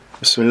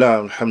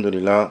Bismillah,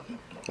 alhamdulillah,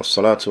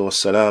 wassalatu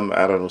wassalam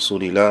ala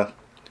rasulillah,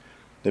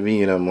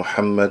 nabiyyina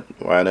Muhammad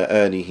wa ala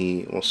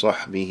alihi wa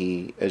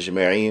sahbihi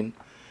ajma'in,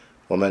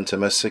 wa man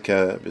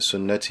tamassaka bi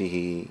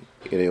sunnatihi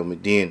ila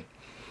yawmiddin.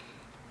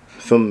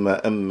 Thumma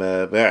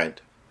amma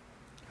ba'd.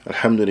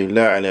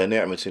 Alhamdulillah ala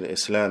ni'mati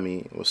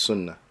al-Islami wa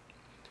sunnah.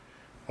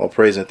 All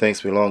praise and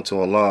thanks belong to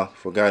Allah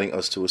for guiding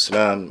us to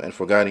Islam and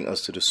for guiding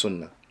us to the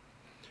sunnah.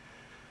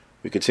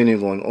 We continue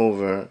going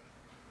over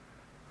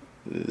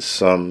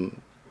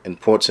some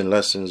important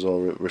lessons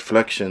or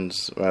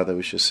reflections, rather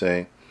we should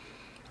say,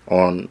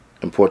 on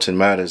important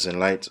matters in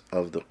light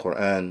of the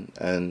Quran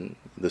and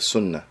the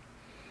Sunnah.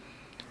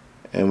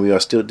 And we are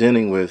still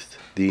dealing with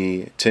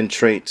the 10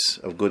 traits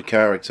of good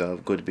character,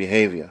 of good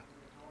behavior.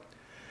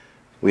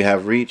 We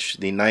have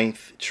reached the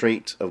 9th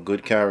trait of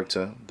good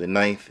character, the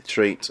 9th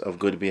trait of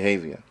good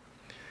behavior.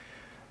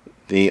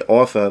 The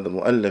author, the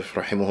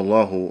Mu'allif,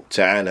 rahimahullahu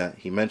ta'ala,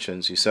 he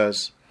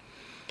says,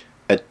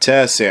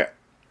 التاسع,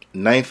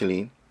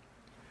 ninthly,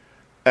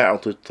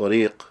 أعط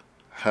الطريق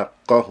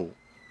حقه,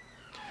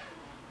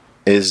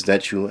 is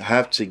that you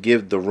have to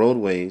give the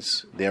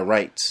roadways their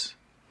rights.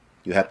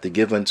 You have to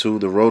give unto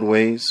the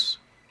roadways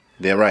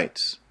their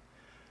rights.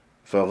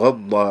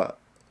 فغض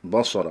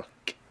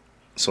بصرك,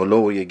 so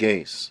lower your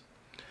gaze.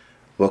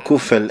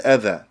 وكف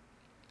الأذى,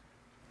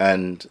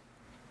 and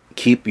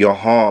keep your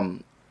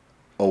harm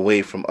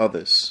away from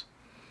others.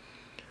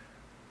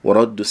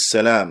 ورد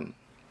السلام,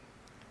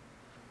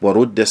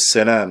 ورد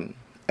السلام,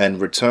 and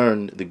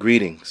return the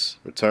greetings,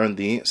 return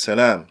the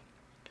salam.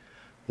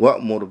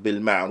 وأمر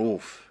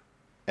بالمعروف,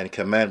 and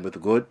command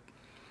with good.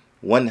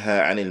 وانهى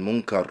عن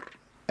المنكر,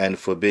 and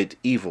forbid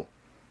evil.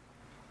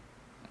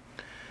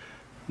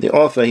 The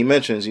author,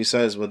 he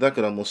says,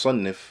 وذكر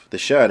مصنف, the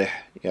sharih,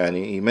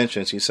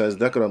 he says,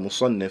 ذكر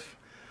مصنف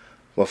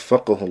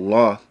وفقه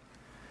الله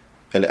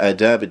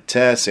الآداب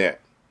التاسع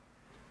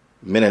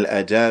من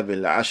الآداب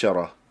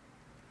العشرة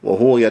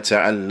وهو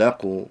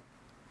يتعلق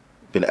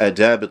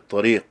بالآداب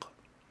الطريق.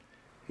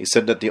 He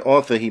said that the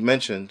author, he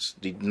mentions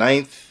the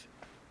 9th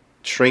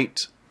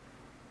trait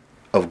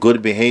of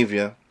good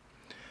behavior,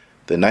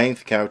 the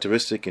 9th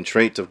characteristic and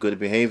trait of good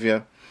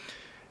behavior,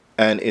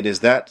 and it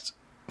is that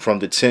from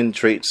the 10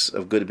 traits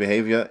of good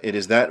behavior, it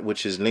is that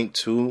which is linked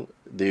to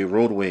the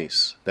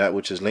roadways, that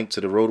which is linked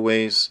to the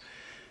roadways,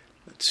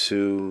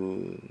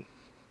 to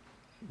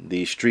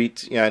the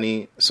street,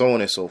 so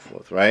on and so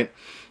forth, right?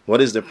 What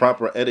is the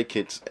proper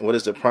etiquette? What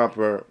is the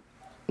proper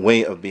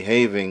way of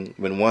behaving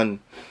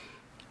when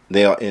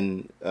they are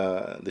in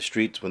the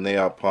streets, when they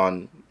are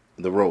upon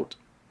the road?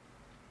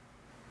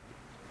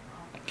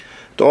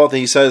 The author,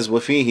 he says,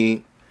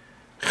 وَفِيهِ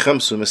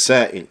خَمْسُ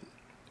مَسَائِل,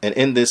 and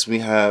in this we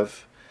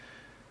have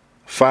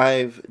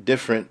 5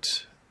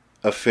 different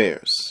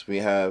affairs. We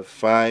have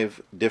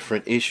 5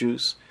 different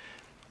issues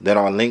that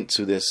are linked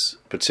to this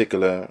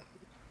particular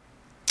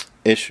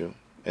issue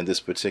and this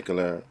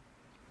particular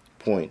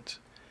point.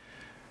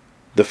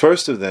 The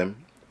first of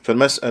them,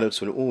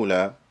 فَالْمَسْأَلَةُ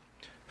الْأُولَى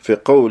في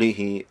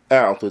قوله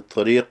أعط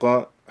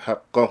الطريق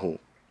حقه.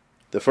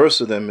 The first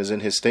of them is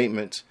in his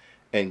statement,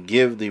 and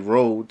give the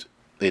road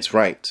its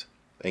right,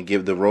 and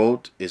give the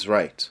road its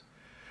right.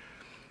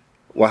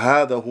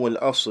 وهذا هو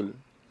الأصل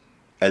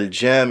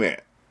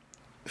الجامع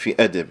في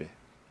أدبه.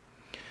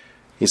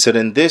 He said,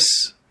 and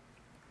this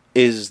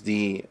is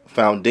the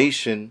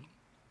foundation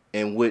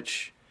in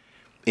which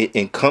it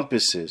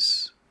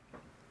encompasses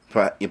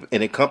the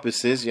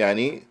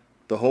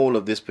whole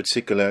of this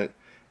particular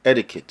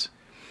etiquette.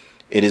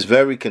 It is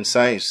very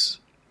concise,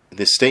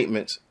 this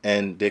statement,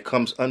 and there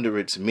comes under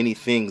it many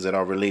things that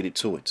are related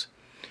to it.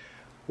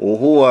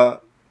 وهو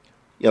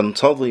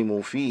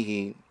ينتظم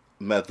فيه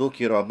ما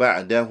ذكر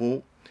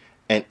بعده,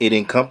 and it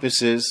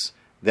encompasses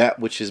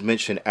that which is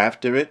mentioned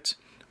after it.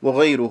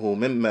 وغيره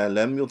مما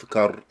لم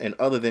يذكر, and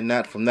other than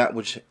that, from that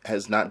which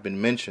has not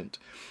been mentioned.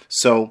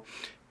 So,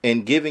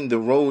 in giving the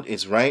road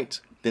its right,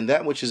 then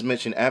that which is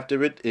mentioned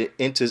after it, it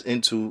enters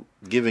into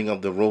giving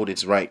of the road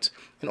its right.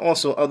 And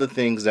also other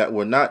things that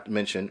were not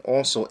mentioned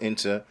also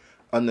enter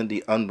under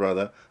the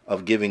umbrella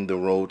of giving the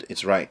road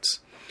its rights.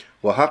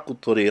 وحق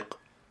الطريق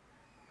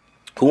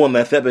هو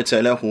ما ثبت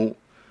له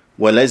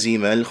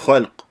ولزم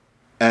الخلق,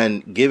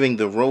 and giving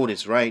the road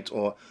its right,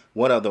 or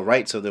what are the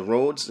rights of the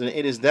roads, and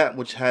it is that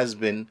which has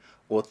been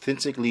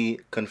authentically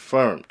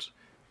confirmed.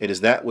 It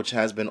is that which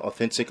has been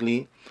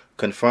authentically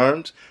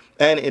confirmed,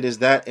 and it is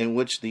that in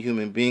which the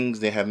human beings,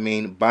 they have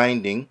made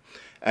binding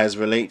as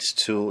relates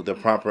to the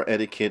proper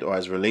etiquette, or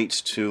as relates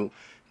to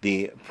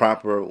the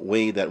proper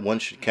way that one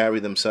should carry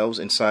themselves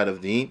inside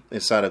of the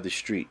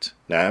street.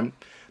 Now,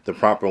 the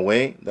proper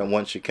way that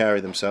one should carry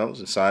themselves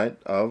inside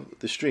of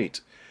the street.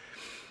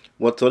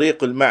 وَطَرِيقُ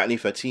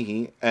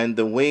الْمَعْرِفَتِهِ, and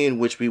the way in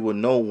which we will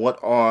know what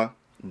are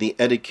the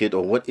etiquette,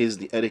 or what is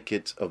the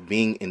etiquette of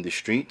being in the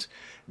street.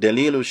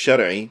 دَلِيلُ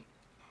الشَّرْعِ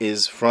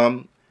is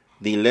from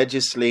the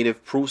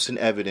legislative proofs and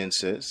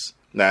evidences.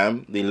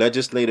 Now, the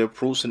legislative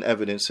proofs and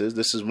evidences,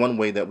 this is one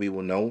way that we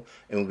will know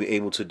and will be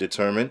able to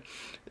determine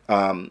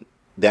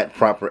that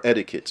proper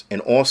etiquette. And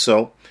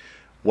also,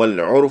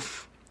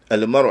 وَالْعُرْفُ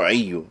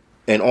الْمَرْعِيُّ,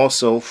 and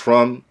also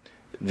from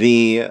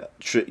the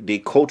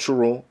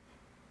cultural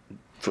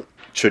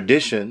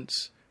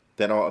traditions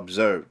that are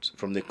observed,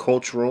 from the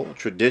cultural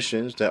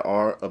traditions that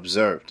are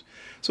observed.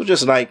 So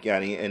just like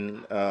yani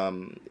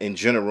in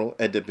general,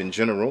 adab in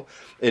general,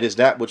 it is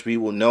that which we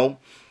will know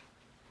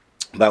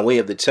by way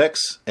of the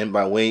text and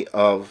by way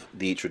of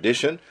the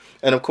tradition.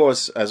 And of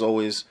course, as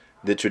always,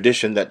 the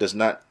tradition that does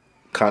not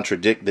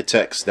contradict the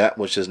text, that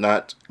which does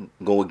not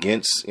go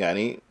against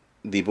yani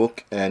the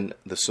book and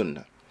the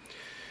sunnah.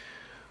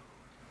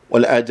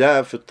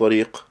 والآداب في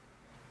الطريق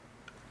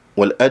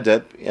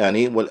والأدب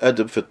يعني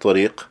والأدب في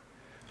الطريق.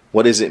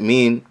 What does it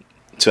mean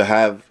to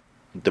have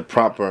the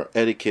proper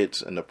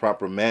etiquette and the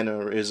proper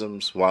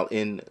mannerisms while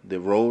in the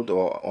road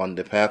or on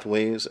the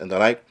pathways and the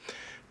like?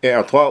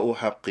 إعطاء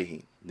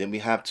حقه. Then we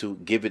have to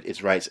give it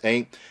its rights.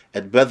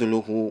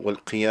 البذله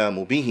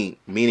والقيام به,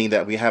 meaning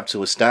that we have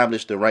to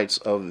establish the rights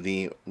of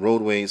the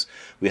roadways.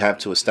 We have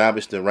to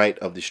establish the right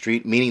of the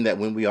street, meaning that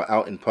when we are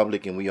out in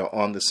public and we are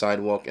on the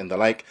sidewalk and the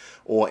like,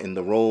 or in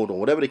the road, or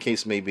whatever the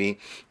case may be,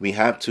 we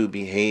have to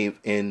behave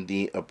in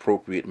the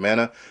appropriate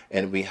manner,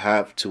 and we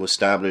have to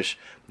establish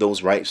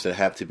those rights that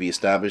have to be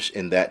established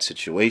in that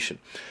situation.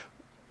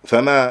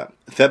 فما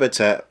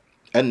ثبت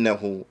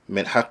أنه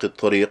من حق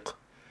الطريق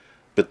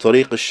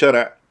بالطريق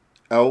الشرع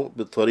أو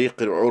بالطريق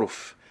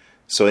العرف.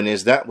 So it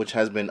is that which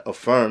has been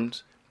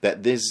affirmed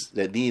that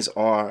these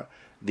are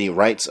the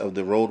rights of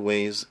the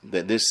roadways,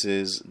 that this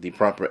is the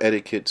proper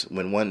etiquette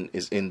when one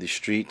is in the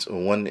street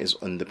or one is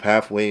on the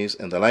pathways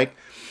and the like,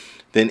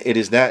 then it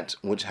is that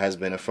which has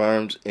been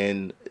affirmed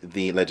in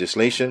the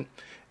legislation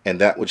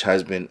and that which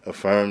has been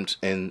affirmed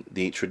in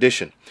the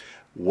tradition.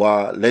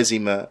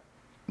 وَلَزِمَ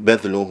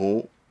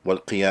بَذْلُهُ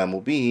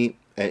وَالْقِيَامُ بِهِ.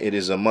 And it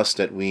is a must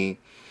that we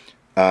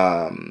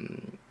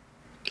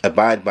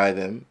abide by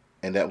them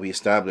and that we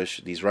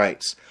establish these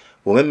rights.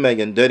 ومما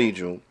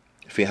يندرج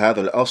في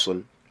هذا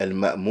الأصل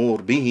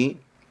المأمور به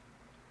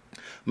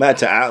ما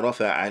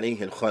تعارف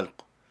عليه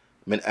الخلق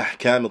من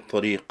أحكام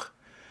الطريق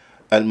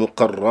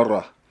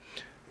المقررة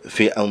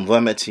في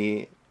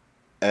أنظمة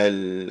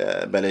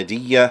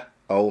البلدية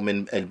أو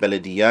من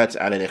البلديات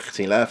على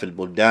الاختلاف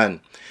البلدان.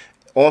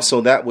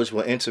 Also, that which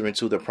will enter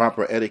into the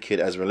proper etiquette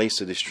as relates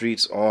to the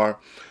streets are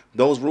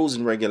those rules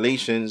and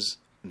regulations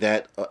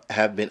that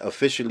have been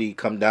officially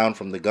come down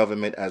from the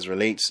government as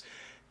relates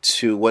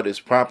to what is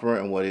proper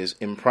and what is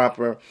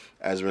improper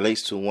as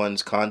relates to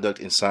one's conduct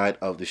inside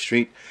of the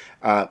street.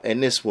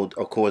 And this will,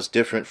 of course,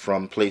 differ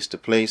from place to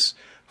place,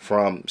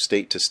 from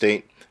state to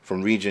state,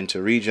 from region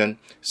to region,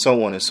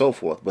 so on and so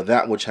forth. But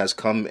that which has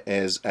come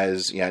as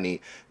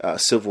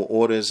civil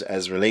orders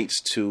as relates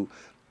to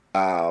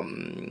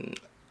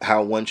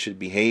how one should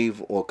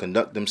behave or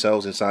conduct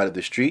themselves inside of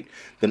the street,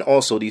 then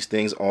also these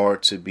things are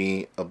to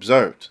be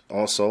observed.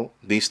 Also,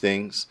 these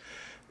things,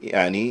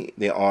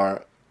 they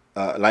are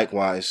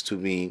likewise to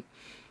be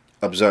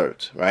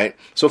observed, right?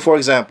 So, for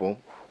example,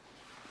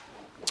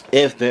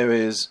 if there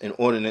is an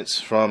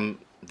ordinance from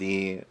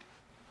the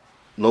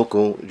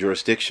local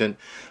jurisdiction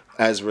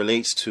as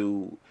relates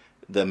to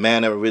the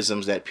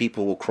mannerisms that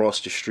people will cross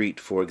the street,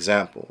 for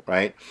example,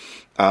 right?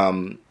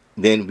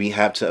 Then we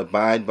have to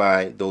abide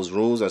by those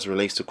rules as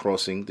relates to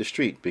crossing the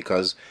street,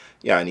 because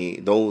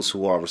those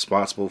who are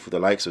responsible for the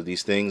likes of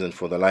these things and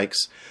for the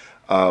likes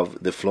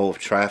of the flow of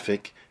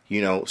traffic,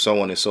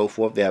 so on and so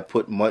forth, they have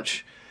put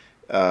much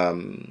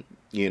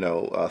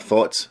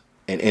thoughts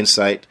and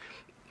insight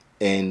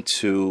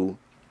into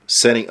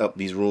setting up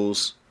these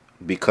rules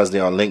because they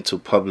are linked to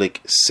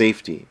public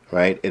safety,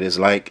 right? It is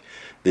like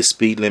the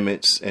speed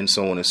limits and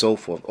so on and so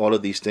forth. All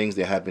of these things,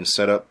 they have been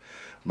set up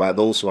by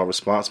those who are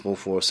responsible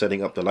for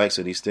setting up the likes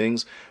of these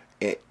things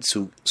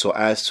so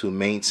as to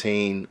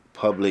maintain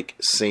public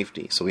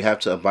safety. So we have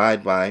to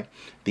abide by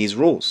these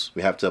rules.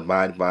 We have to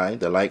abide by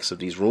the likes of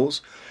these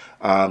rules.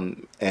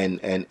 And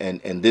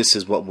this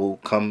is what will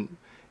come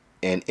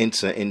and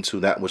enter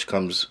into that which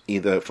comes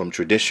either from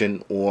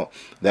tradition or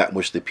that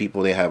which the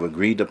people they have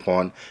agreed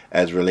upon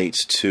as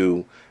relates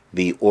to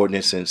the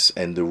ordinances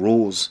and the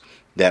rules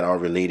that are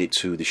related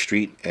to the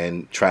street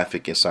and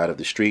traffic inside of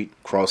the street,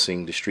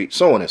 crossing the street,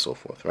 so on and so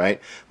forth, right?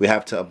 We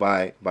have to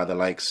abide by the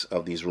likes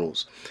of these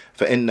rules.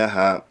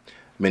 فإنها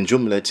من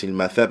جملة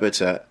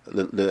المثابة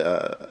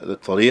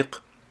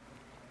للطريق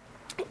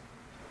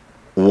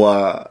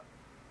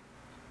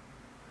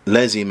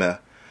ولازم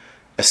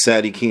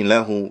السالكين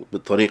له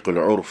بالطريق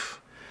العرف.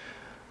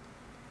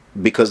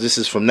 Because this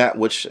is from that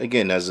which,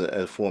 again, as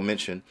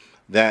aforementioned,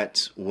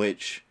 that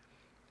which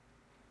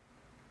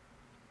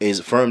is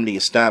firmly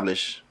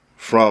established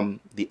from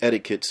the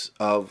etiquettes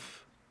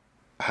of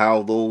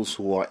how those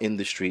who are in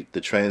the street,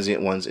 the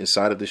transient ones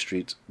inside of the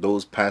streets,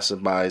 those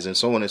passerbys and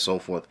so on and so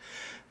forth,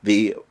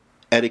 the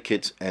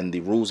etiquette and the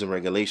rules and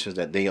regulations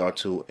that they are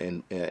to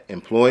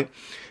employ,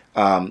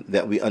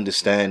 that we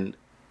understand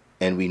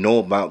and we know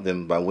about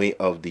them by way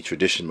of the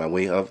tradition, by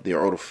way of the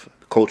urf,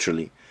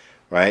 culturally,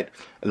 right?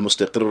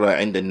 Al-mustaqirra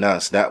 'inda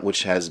an-nas, that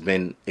which has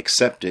been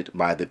accepted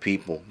by the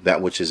people,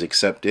 that which is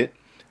accepted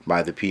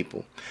by the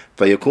people.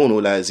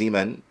 فَيَكُونُ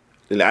لَازِمًا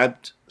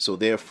لِلْعَبْدِ. So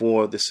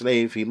therefore the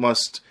slave, he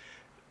must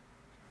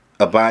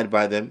abide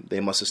by them, they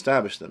must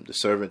establish them. The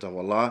servant of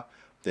Allah,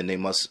 then they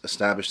must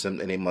establish them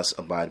and they must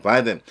abide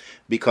by them.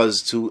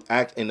 Because to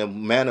act in a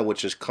manner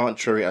which is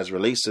contrary as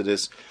relates to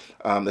this,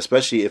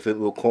 especially if it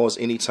will cause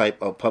any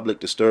type of public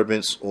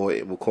disturbance or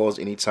it will cause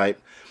any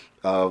type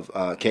of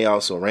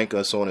chaos or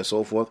rancor, so on and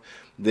so forth,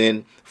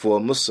 then for a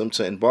Muslim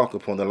to embark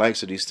upon the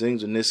likes of these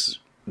things, and this,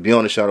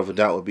 beyond a shadow of a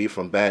doubt, would be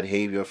from bad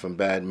behavior, from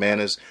bad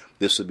manners.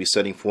 This would be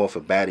setting forth a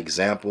bad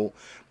example.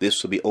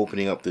 This would be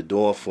opening up the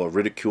door for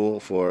ridicule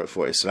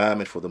for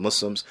Islam and for the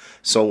Muslims,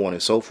 so on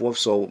and so forth.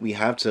 So we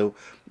have to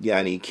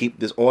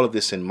keep all of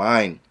this in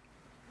mind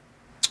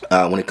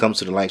when it comes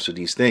to the likes of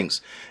these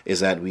things, is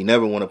that we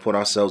never want to put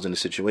ourselves in a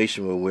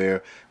situation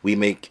where we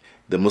make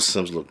the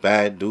Muslims look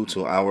bad due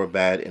to our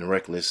bad and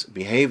reckless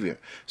behavior.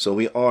 So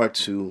we are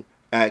to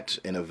act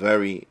in a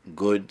very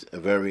good, a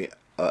very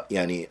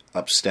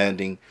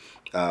upstanding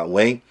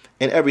way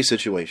in every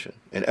situation.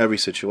 In every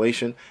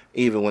situation,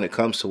 even when it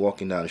comes to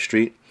walking down the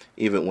street,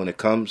 even when it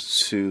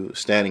comes to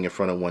standing in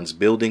front of one's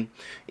building,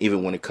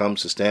 even when it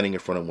comes to standing in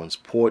front of one's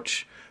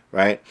porch,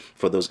 right?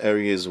 For those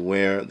areas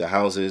where the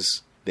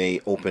houses,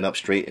 they open up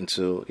straight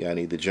into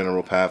the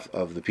general path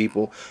of the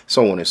people,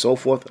 so on and so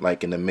forth,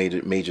 like in the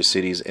major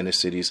cities, inner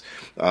cities,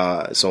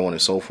 so on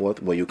and so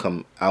forth, where you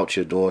come out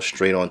your door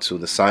straight onto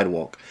the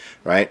sidewalk,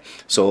 right?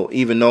 So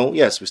even though,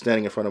 yes, we're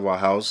standing in front of our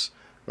house,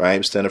 right,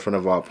 we stand in front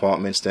of our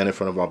apartment, stand in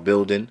front of our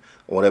building,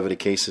 or whatever the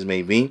cases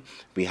may be,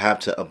 we have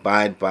to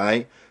abide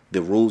by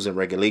the rules and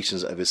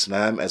regulations of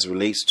Islam as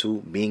relates to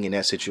being in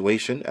that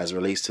situation, as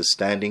relates to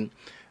standing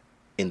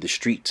in the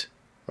street,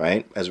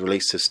 right? As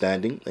relates to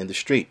standing in the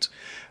street.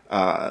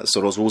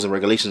 So those rules and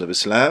regulations of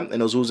Islam,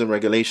 and those rules and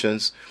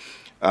regulations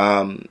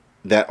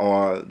that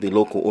are the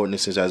local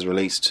ordinances as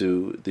relates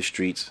to the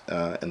streets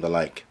and the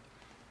like.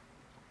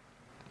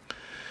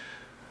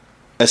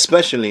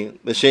 Especially,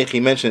 the Shaykh, he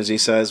mentions, he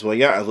says,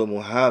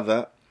 وَيَعْظُمُ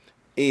هَذَا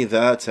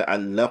إِذَا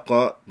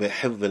تَعَلَّقَ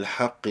بِحِفْظِ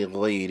الْحَقِّ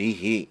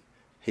غَيْرِهِ.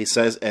 He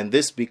says, and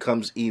this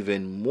becomes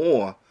even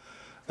more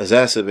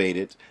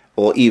exacerbated,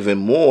 or even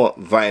more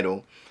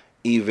vital,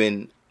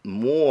 even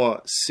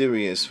more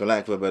serious, for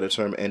lack of a better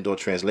term and or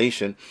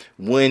translation,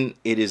 when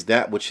it is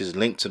that which is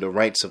linked to the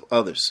rights of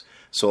others.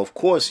 So of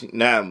course,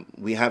 now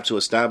we have to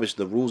establish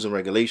the rules and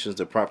regulations,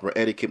 the proper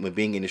etiquette when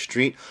being in the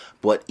street,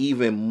 but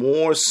even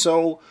more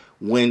so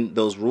when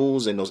those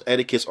rules and those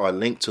etiquettes are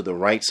linked to the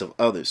rights of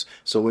others.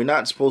 So we're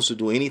not supposed to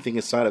do anything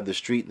inside of the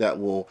street that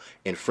will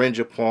infringe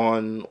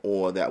upon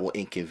or that will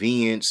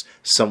inconvenience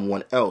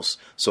someone else.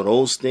 So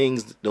those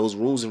things, those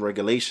rules and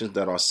regulations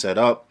that are set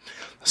up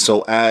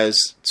so as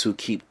to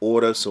keep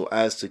order, so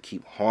as to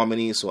keep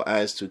harmony, so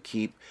as to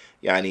keep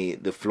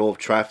the flow of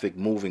traffic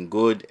moving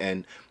good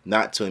and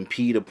not to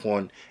impede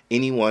upon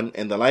anyone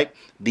and the like,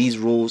 these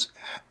rules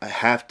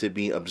have to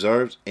be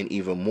observed, and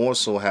even more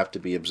so have to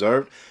be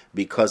observed,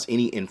 because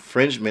any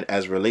infringement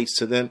as relates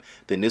to them,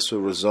 then this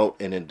will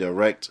result in a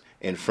direct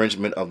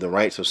infringement of the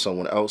rights of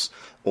someone else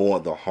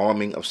or the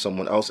harming of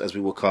someone else, as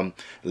we will come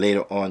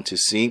later on to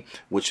see,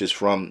 which is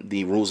from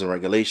the rules and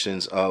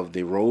regulations of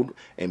the road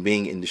and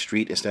being in the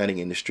street and standing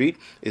in the street,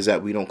 is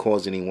that we don't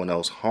cause anyone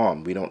else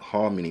harm. We don't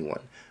harm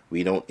anyone.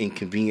 We don't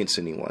inconvenience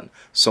anyone,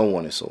 so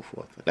on and so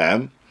forth.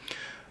 Now,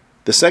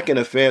 the second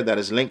affair that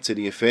is linked to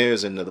the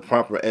affairs and the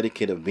proper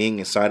etiquette of being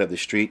inside of the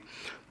street,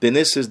 then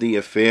this is the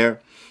affair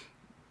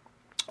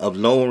of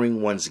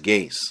lowering one's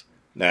gaze.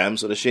 Now,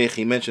 so the Shaykh,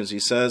 he mentions, he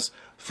says,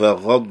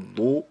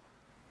 فَغَضُّ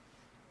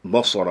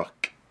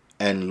بَصَرَكَ,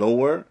 and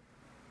lower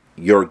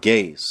your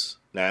gaze.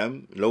 Now,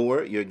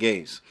 lower your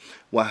gaze.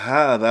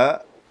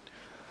 وَهَذَا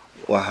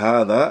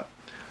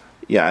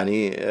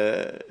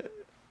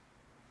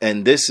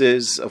and this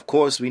is, of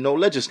course, we know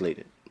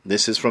legislated.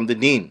 This is from the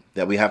deen,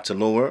 that we have to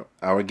lower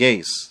our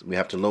gaze. We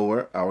have to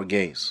lower our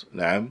gaze.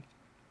 Now,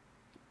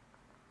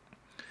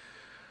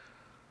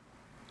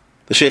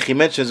 the Shaykh, he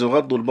mentions,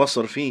 غَضُّ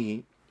الْبَصَرِ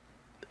فِيهِ,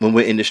 when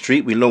we're in the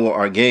street, we lower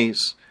our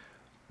gaze.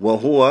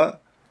 وَهُوَ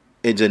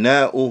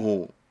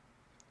إِجْنَاؤُهُ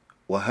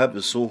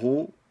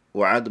وَهَبْسُهُ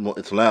وَعَدْمُ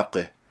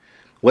إِطْلَاقِهِ.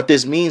 What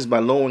this means by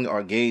lowering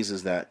our gaze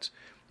is that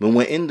when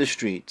we're in the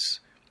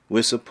streets,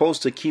 we're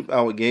supposed to keep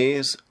our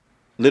gaze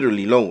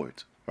literally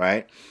lowered,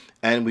 right?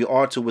 And we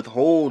are to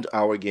withhold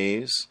our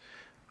gaze,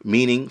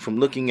 meaning from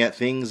looking at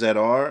things that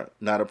are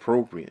not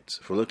appropriate,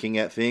 for looking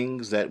at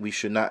things that we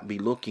should not be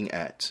looking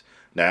at.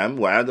 And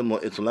we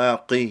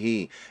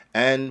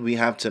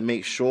have to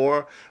make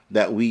sure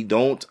that we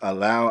don't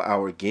allow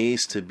our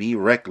gaze to be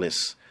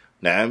reckless.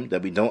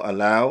 That we don't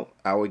allow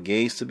our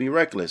gaze to be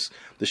reckless.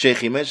 The Shaykh,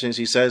 he mentions,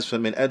 he says,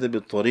 فَمِنْ أَدَبِ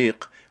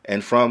الطَّرِيقِ,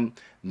 and from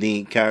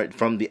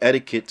the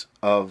etiquette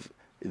of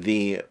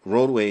the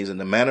roadways and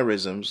the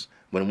mannerisms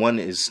when one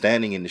is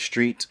standing in the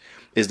street,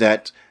 is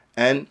that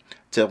أَن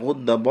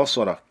تَغُضَّ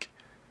بَصَرَكَ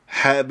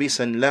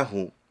حَابِسًا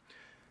لَهُ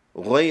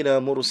غَيْرَ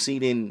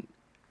مُرْسِلٍ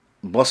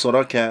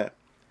بَصَرَكَ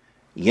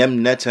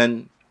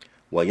يَمْنَةً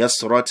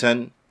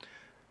وَيَسْرَةً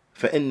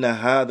فَإِنَّ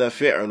هَذَا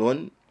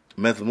فِعْلٌ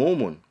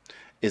مَذْمُومٌ,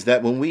 is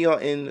that when we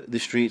are in the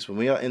streets, when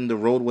we are in the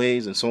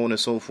roadways and so on and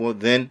so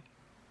forth, then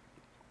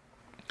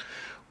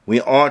We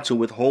are to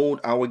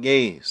withhold our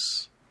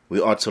gaze.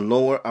 We are to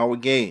lower our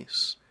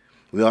gaze.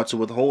 We are to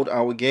withhold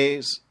our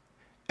gaze,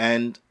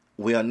 and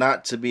we are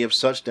not to be of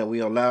such that we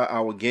allow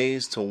our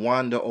gaze to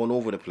wander all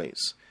over the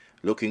place,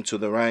 looking to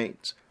the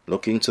right,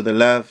 looking to the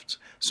left,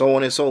 so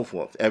on and so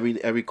forth.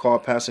 Every car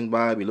passing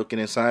by, we looking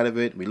inside of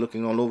it, we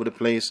looking all over the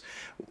place,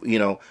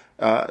 so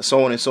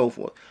on and so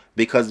forth.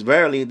 Because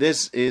verily,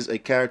 this is a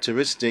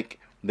characteristic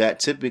that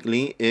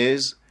typically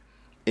is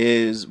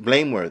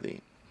blameworthy.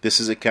 This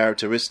is a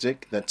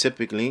characteristic that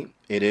typically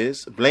it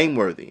is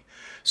blameworthy.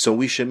 So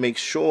we should make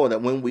sure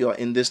that when we are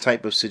in this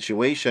type of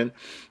situation,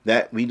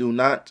 that we do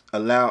not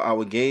allow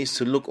our gaze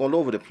to look all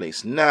over the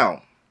place.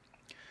 Now,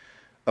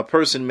 a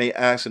person may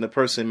ask and a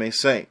person may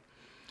say,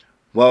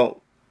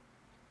 well,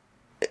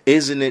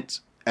 isn't it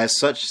as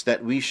such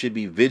that we should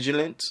be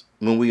vigilant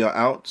when we are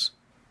out?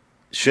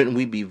 Shouldn't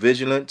we be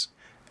vigilant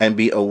and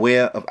be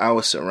aware of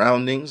our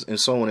surroundings and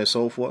so on and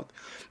so forth?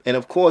 And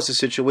of course, the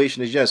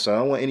situation is yes. So I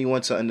don't want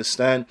anyone to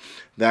understand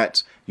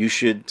that you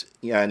should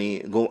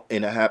go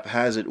in a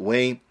haphazard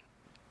way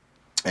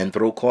and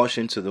throw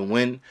caution to the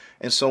wind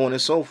and so on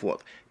and so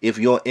forth. If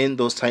you're in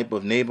those type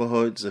of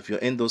neighborhoods, if you're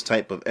in those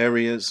type of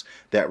areas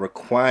that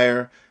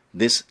require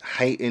this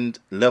heightened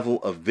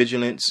level of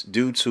vigilance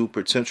due to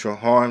potential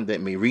harm that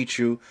may reach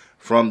you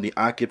from the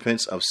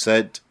occupants of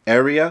said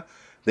area,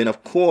 then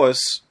of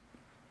course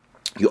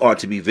you are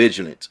to be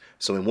vigilant.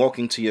 So in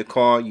walking to your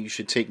car, you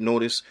should take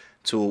notice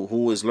to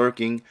who is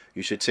lurking.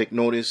 You should take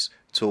notice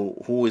to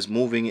who is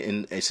moving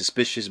in a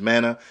suspicious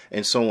manner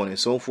and so on and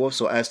so forth,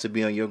 so as to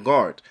be on your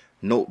guard.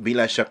 No,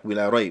 bila shak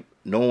bila raib.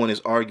 No one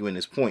is arguing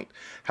this point.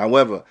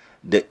 However,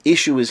 the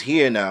issue is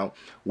here now.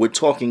 We're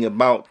talking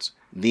about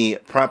the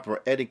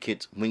proper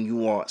etiquette when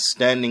you are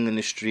standing in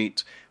the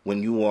street,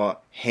 when you are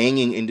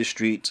hanging in the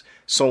street,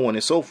 so on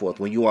and so forth.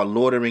 When you are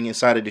loitering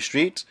inside of the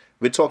street,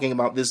 we're talking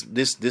about this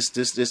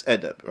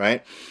adab,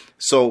 right?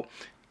 So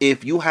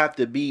if you have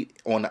to be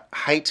on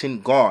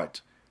heightened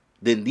guard,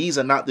 then these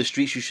are not the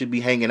streets you should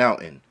be hanging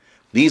out in.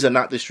 These are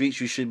not the streets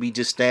you should be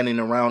just standing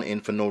around in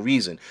for no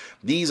reason.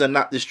 These are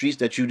not the streets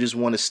that you just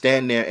want to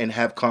stand there and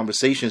have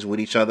conversations with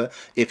each other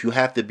if you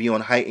have to be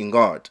on heightened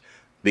guard,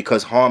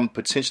 because harm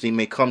potentially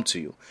may come to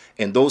you.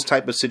 In those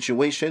type of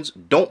situations,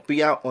 don't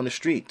be out on the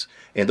street.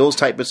 In those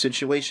type of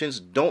situations,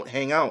 don't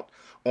hang out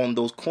on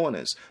those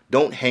corners.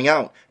 Don't hang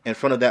out in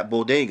front of that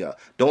bodega.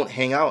 Don't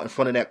hang out in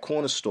front of that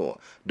corner store.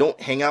 Don't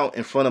hang out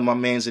in front of my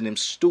man's in them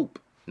stoop.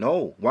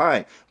 No.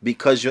 Why?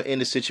 Because you're in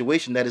a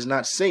situation that is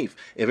not safe.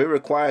 If it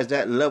requires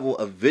that level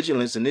of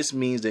vigilance, then this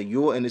means that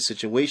you're in a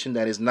situation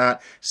that is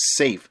not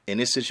safe. In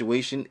this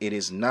situation, it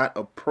is not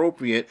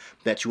appropriate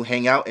that you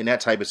hang out in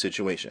that type of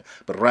situation.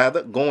 But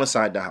rather, go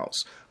inside the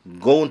house.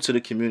 Go into the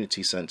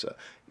community center.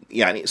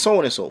 So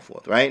on and so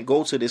forth, right?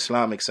 Go to the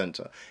Islamic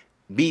center.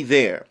 Be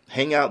there,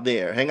 hang out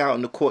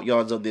in the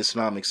courtyards of the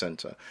Islamic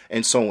center,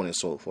 and so on and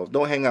so forth.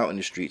 Don't hang out in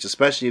the streets,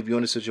 especially if you're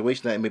in a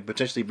situation that may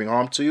potentially bring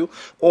harm to you,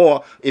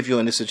 or if you're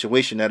in a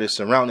situation that is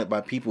surrounded by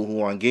people who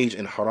are engaged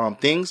in haram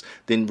things,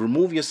 then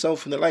remove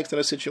yourself from the likes of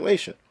that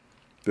situation.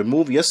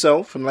 Remove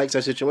yourself from the likes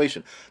of that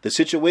situation. The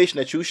situation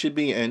that you should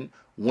be in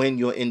when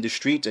you're in the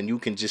streets and you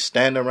can just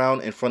stand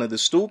around in front of the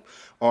stoop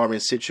are in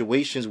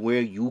situations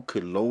where you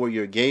could lower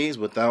your gaze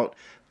without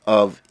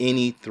of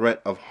any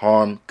threat of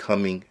harm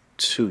coming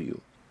to you,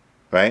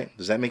 right?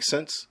 Does that make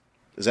sense?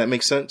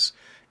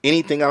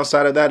 Anything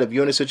outside of that, if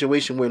you're in a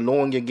situation where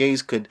lowering your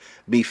gaze could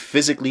be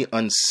physically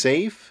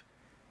unsafe,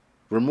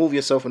 remove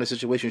yourself in a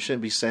situation. You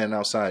shouldn't be standing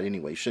outside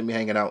anyway. You shouldn't be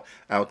hanging out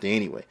there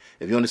anyway.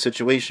 If you're in a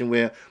situation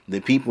where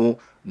the people,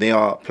 they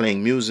are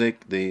playing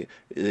music,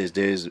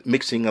 there's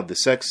mixing of the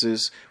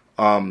sexes,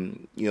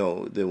 the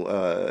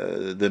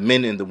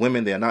men and the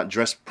women, they are not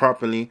dressed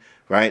properly,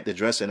 right? They're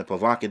dressed in a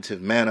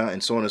provocative manner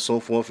and so on and so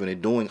forth, and they're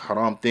doing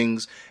haram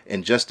things,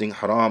 ingesting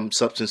haram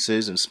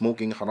substances and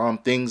smoking haram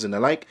things and the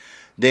like,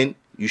 then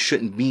you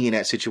shouldn't be in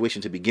that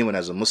situation to begin with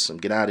as a Muslim.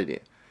 Get out of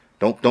there.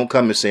 Don't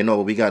come and say,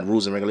 no, we got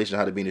rules and regulations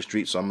how to be in the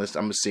street, so I'm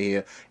gonna sit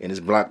here in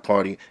this block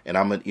party and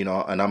I'm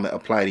gonna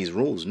apply these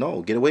rules.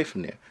 No, get away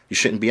from there. You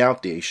shouldn't be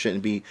out there. You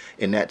shouldn't be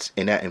in that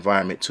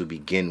environment to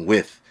begin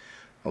with.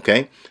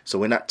 Okay, so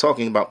we're not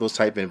talking about those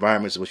type of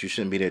environments which you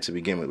shouldn't be there to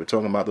begin with. We're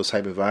talking about those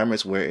type of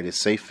environments where it is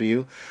safe for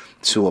you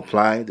to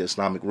apply the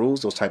Islamic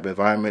rules. Those type of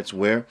environments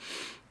where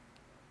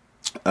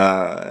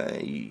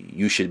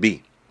you should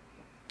be.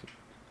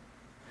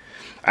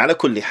 Ala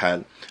kulli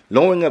hal,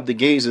 lowering of the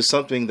gaze is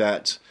something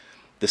that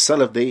the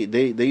Salaf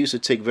they used to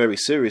take very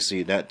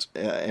seriously. That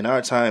in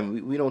our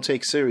time we don't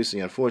take seriously,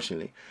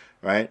 unfortunately,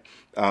 right?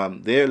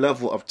 Their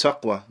level of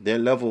taqwa, their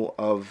level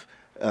of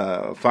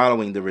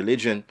following the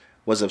religion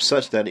was of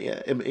such that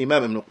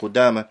Imam Ibn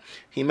Qudama,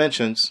 he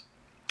mentions,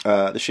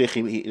 the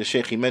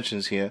Shaykh he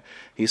mentions here,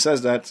 he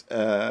says that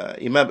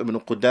Imam Ibn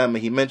Qudama,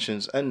 he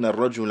mentions أن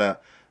الرجل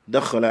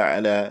دخل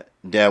على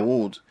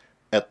داود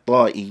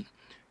الطائي,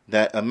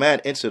 that a man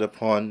entered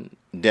upon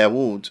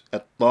Dawood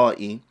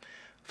الطائي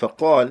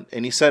فقال,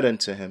 and he said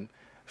unto him,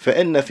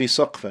 فإن في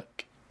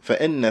سقفك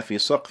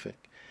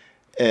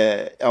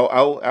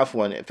أو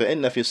عفوا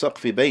فإن في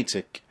سقف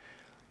بيتك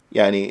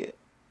يعني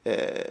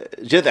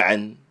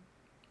جذعا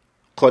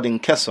قد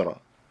انكسر.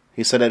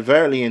 He said that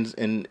verily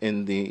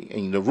in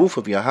the roof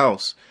of your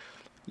house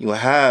you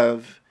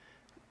have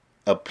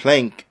a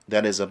plank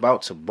that is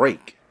about to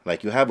break.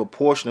 Like you have a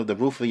portion of the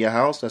roof of your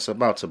house that's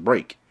about to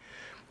break,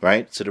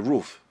 right, to the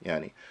roof.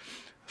 يعني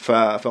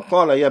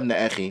فقال يا ابن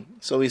أخي.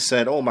 So he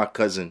said, oh my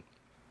cousin.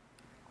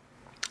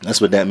 That's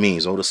what that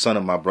means. Oh, the son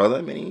of my brother.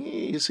 I mean,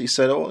 he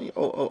said,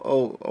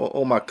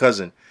 oh my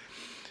cousin.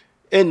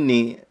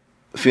 إني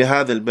في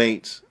هذا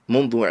البيت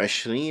منذ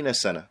 20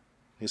 سنة.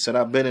 He said,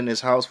 I've been in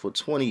this house for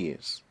 20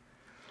 years.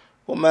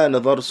 وما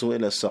نظرت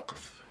إلى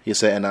السقف. He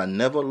said, and I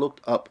never looked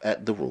up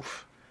at the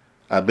roof.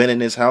 I've been in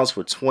this house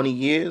for 20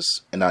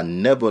 years and I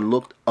never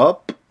looked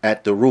up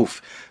at the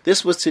roof.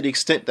 This was to the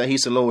extent that he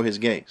used to lower his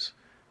gaze.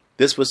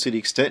 This was to the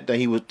extent that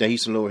he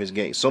used to lower his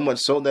gaze. So much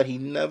so that he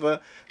never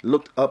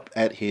looked up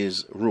at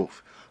his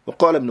roof.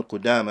 وقال ابن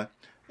قدامة,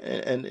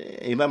 and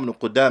Imam ibn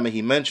Qudamah,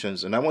 he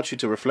mentions, and I want you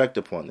to reflect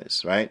upon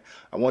this, right?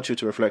 I want you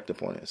to reflect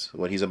upon this,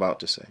 what he's about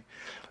to say.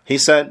 He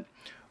said,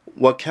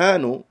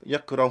 وَكَانُوا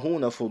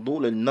يَكْرَهُونَ فُضُولَ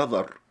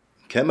النَّظَرِ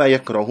كَمَا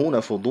يَكْرَهُونَ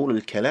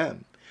فُضُولَ الْكَلَامِ.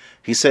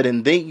 He said,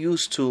 and they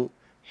used to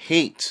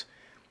hate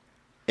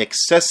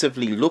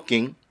excessively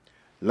looking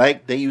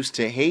like they used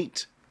to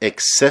hate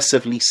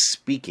excessively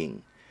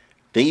speaking.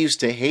 They used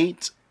to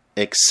hate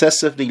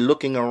excessively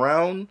looking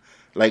around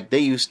like they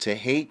used to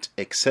hate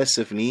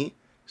excessively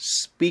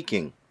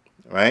speaking,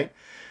 right?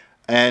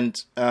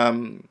 And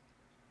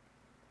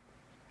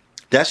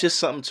that's just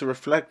something to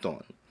reflect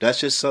on.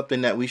 That's just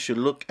something that we should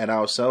look at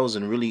ourselves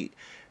and really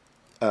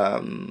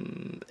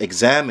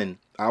examine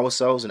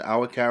ourselves and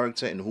our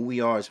character and who we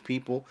are as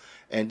people,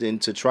 and then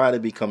to try to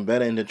become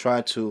better and to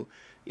try to,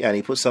 and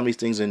he put some of these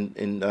things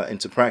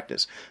into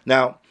practice.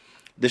 Now,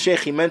 the Sheikh,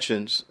 he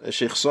mentions,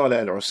 Sheikh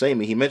Saleh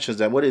al-Usaymi, he mentions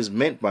that what is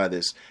meant by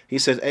this, he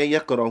says, أَيْ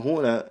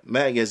يَكْرَهُونَ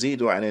مَا يَزِيدُ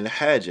عَنِ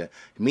الْحَاجَةِ,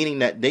 meaning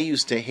that they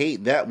used to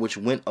hate that which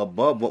went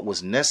above what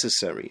was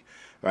necessary,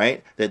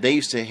 right? That they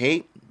used to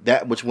hate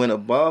that which went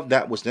above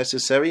that was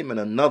necessary, من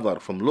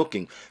النظر, from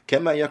looking.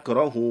 كَمَا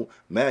يَكْرَهُ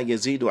مَا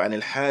يَزِيدُ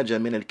عَنِ الْحَاجَةِ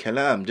مِنَ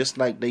الْكَلَامِ, just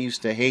like they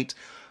used to hate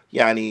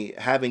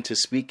having to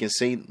speak and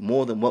say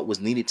more than what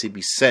was needed to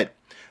be said.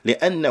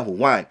 لأنه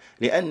why?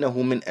 لأنه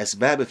من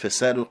أسباب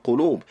فساد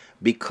القلوب,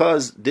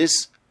 because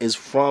this is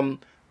from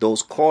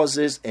those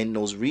causes and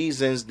those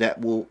reasons that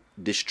will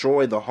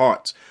destroy the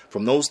heart,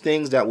 from those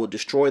things that will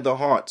destroy the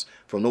heart,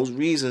 from those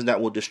reasons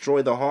that will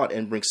destroy the heart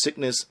and bring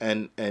sickness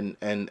and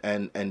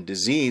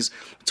disease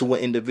to an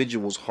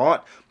individual's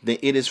heart. Then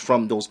it is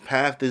from those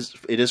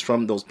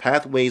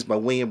pathways by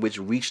way in which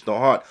reach the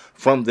heart,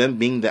 from them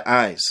being the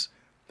eyes.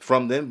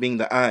 From them being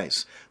the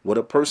eyes. What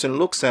a person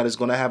looks at is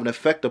going to have an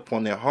effect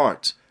upon their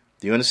heart.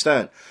 Do you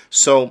understand?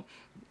 So,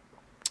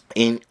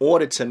 in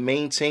order to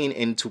maintain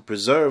and to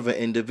preserve an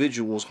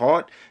individual's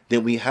heart,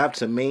 then we have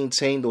to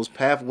maintain those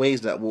pathways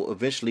that will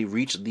eventually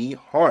reach the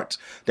heart.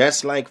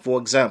 That's like, for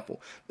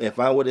example, if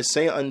I were to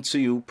say unto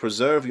you,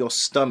 preserve your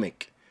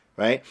stomach,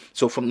 right?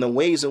 So from the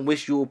ways in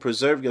which you will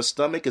preserve your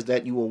stomach is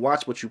that you will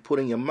watch what you put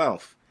in your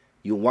mouth.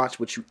 You watch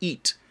what you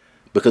eat,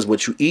 because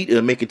what you eat,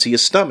 it'll make it to your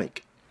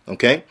stomach.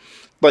 Okay?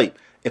 But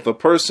if a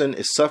person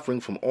is suffering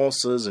from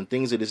ulcers and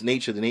things of this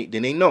nature, then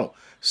they know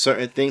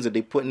certain things that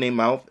they put in their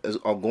mouth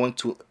are going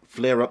to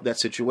flare up that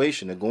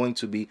situation. They're going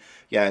to be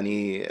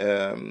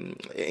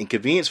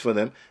inconvenience for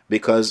them,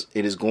 because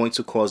it is going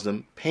to cause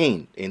them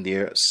pain in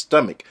their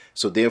stomach.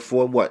 So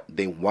therefore, what?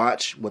 They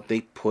watch what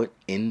they put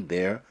in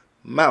their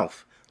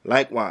mouth.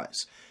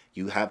 Likewise,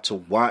 you have to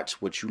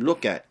watch what you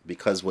look at,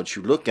 because what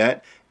you look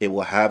at, it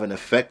will have an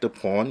effect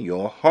upon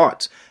your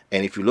heart.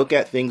 And if you look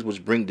at things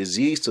which bring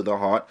disease to the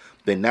heart,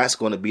 then that's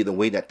going to be the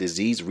way that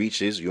disease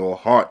reaches your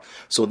heart.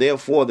 So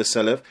therefore, the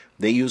Salaf,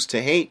 they used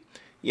to hate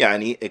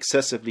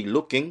excessively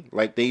looking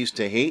like they used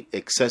to hate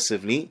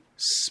excessively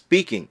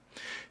speaking.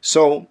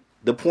 So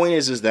the point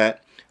is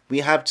that we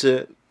have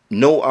to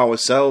know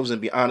ourselves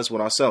and be honest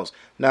with ourselves.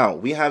 Now,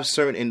 we have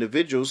certain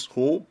individuals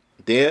who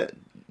they're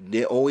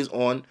always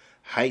on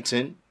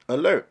heightened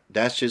alert.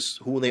 That's just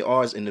who they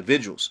are as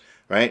individuals,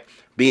 right?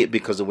 Be it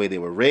because of the way they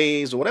were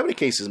raised or whatever the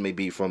cases may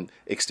be from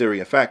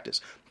exterior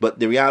factors. But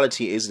the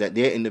reality is that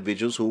they're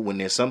individuals who, when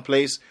they're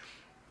someplace,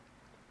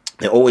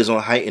 they're always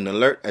on heightened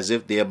alert as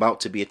if they're about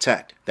to be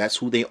attacked. That's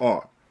who they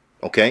are.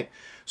 Okay?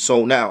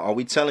 So now, are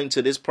we telling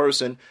to this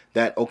person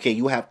that, okay,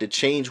 you have to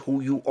change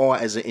who you are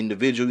as an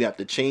individual. You have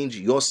to change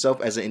yourself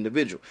as an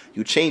individual.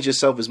 You change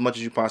yourself as much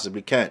as you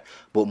possibly can.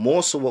 But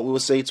more so what we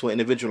would say to an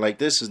individual like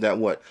this is that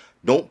what?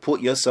 Don't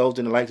put yourselves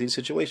in the like these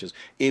situations.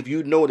 If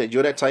you know that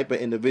you're that type of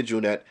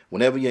individual that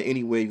whenever you're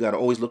anywhere, you got to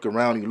always look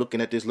around, you're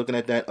looking at this, looking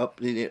at that, up,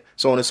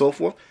 so on and so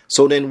forth.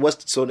 So then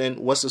what's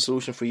the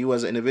solution for you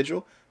as an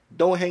individual?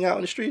 Don't hang out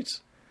in the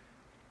streets.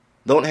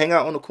 Don't hang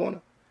out on the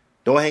corner.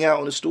 Don't hang out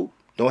on the stoop.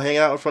 Don't hang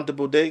out in front of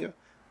the bodega.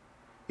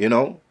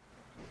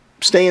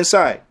 Stay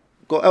inside.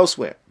 Go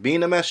elsewhere. Be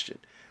in the masjid.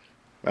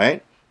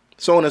 Right?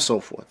 So on and so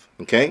forth.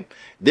 Okay?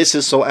 This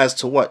is so as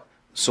to what?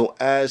 So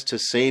as to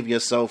save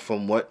yourself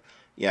from what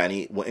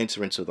will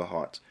enter into the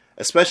heart.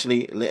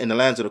 Especially in the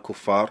lands of the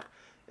kuffar,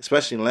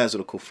 especially in the lands of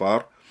the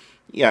kuffar,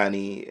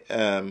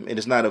 it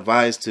is not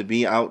advised to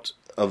be out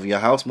of your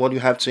house more than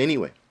you have to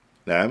anyway.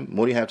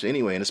 More than you have to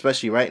anyway, and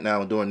especially right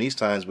now during these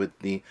times with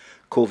the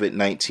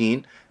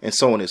COVID-19 and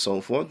so on and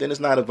so forth, then it's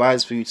not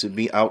advised for you to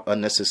be out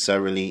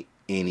unnecessarily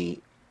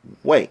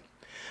anyway.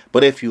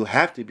 But if you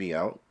have to be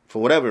out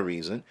for whatever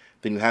reason,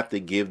 then you have to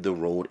give the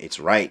road its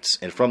rights.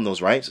 And from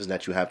those rights is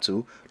that you have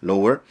to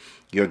lower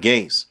your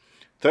gaze.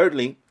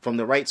 Thirdly, from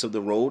the rights of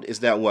the road is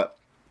that what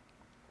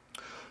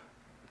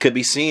could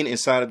be seen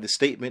inside of the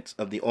statement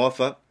of the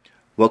author,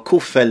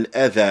 وَكُفَّ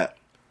الْأَذَى,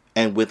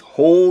 and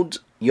withhold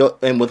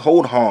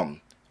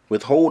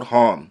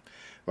harm,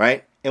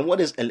 right? And what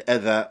is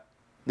al-adha?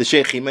 The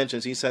Shaykh, he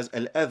mentions, he says,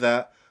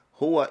 al-adha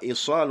huwa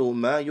isalu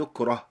ma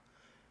yukrah.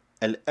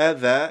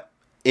 Al-adha,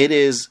 it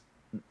is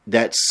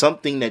that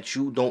something that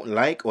you don't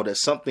like or that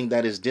something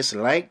that is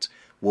disliked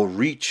will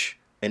reach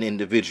an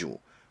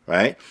individual,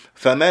 right?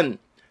 فَمَنْ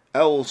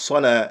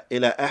أَوْصَلَ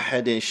إِلَى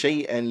أَحَدٍ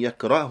شَيْئًا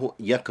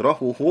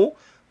يَكْرَهُهُ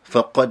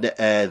فَقَدْ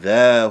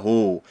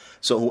آذَاهُ.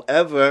 So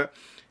whoever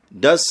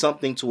does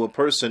something to a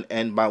person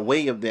and by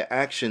way of their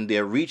action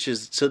there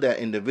reaches to that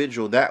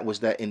individual that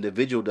which that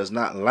individual does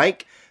not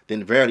like,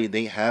 then verily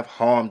they have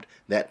harmed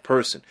that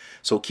person.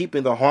 So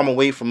keeping the harm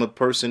away from a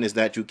person is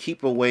that you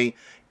keep away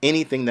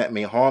anything that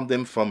may harm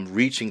them from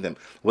reaching them,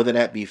 whether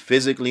that be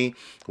physically,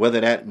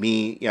 whether that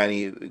be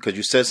because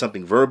you said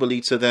something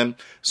verbally to them,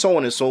 so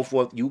on and so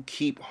forth. You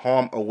keep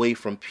harm away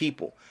from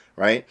people,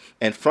 right?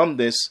 And from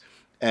this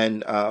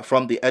and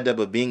from the adab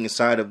of being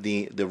inside of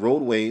the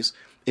roadways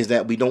is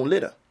that we don't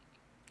litter.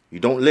 You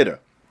don't litter.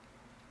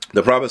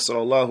 The Prophet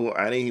sallallahu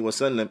alaihi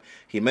wasallam,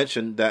 he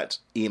mentioned that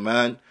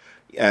iman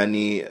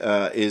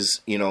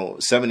is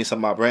 70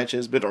 some odd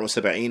branches, bid'u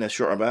sab'ina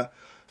shu'ba,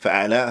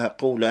 fa'alaha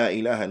qawl la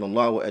ilaha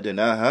illallah wa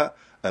adnaha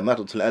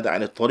amatatul adha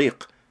 'ala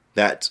at-tariq.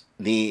 That to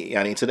the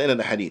end of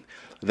the hadith,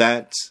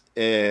 that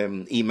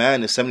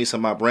iman is 70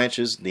 some odd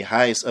branches. The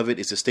highest of it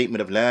is the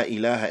statement of la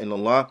ilaha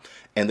illallah,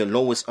 and the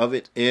lowest of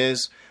it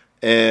is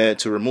to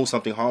remove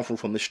something harmful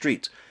from the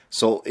street.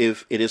 So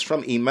if it is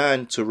from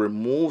iman to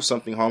remove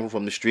something harmful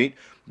from the street,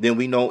 then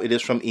we know it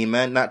is from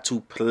iman not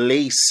to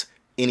place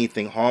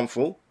anything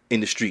harmful in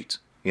the street.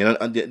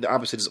 The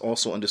opposite is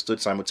also understood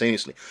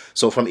simultaneously.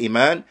 So from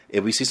iman,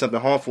 if we see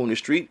something harmful in the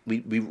street, we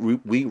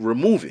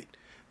remove it,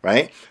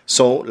 right?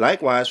 So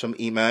likewise from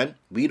iman,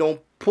 we don't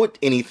put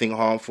anything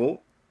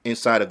harmful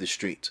inside of the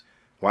street.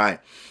 Why?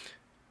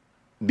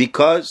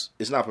 Because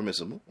it's not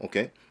permissible,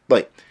 okay?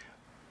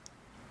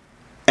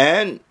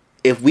 And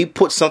if we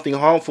put something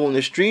harmful in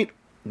the street,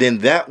 then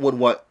that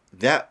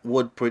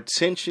would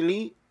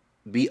potentially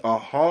be a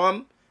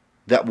harm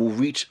that will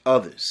reach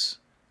others.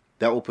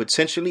 That will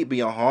potentially be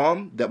a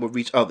harm that will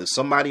reach others.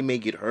 Somebody may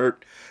get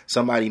hurt.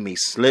 Somebody may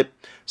slip.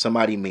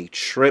 Somebody may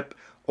trip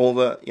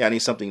over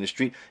something in the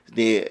street.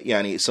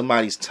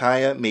 Somebody's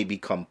tire may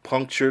become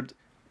punctured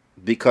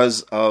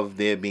because of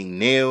there being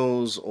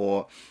nails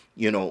or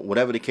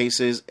whatever the case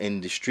is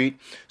in the street.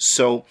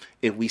 So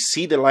if we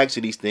see the likes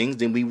of these things,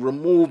 then we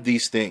remove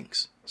these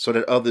things so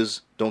that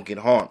others don't get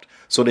harmed.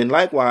 So then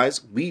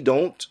likewise, we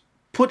don't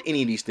put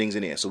any of these things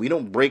in there. So we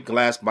don't break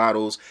glass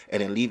bottles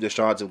and then leave the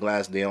shards of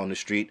glass there on the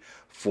street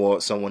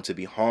for someone to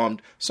be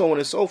harmed, so on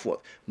and so forth.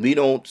 We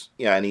don't,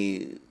 to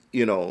the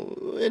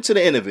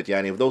end of it,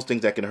 if those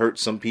things that can hurt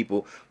some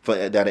people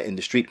that are in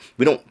the street,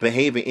 we don't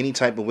behave in any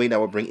type of way that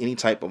will bring any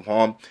type of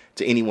harm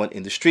to anyone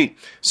in the street.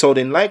 So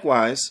then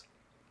likewise,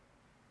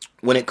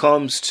 when it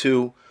comes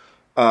to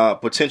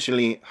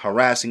potentially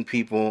harassing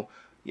people,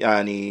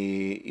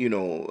 verbally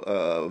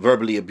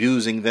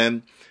abusing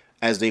them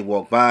as they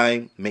walk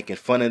by, making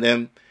fun of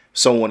them,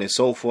 so on and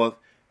so forth,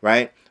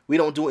 right? We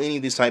don't do any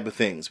of these type of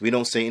things. We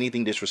don't say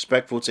anything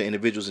disrespectful to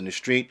individuals in the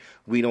street.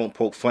 We don't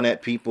poke fun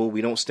at people.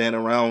 We don't stand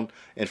around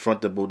in front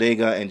of the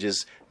bodega and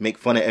just make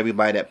fun of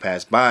everybody that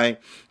passed by,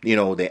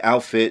 their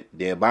outfit,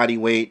 their body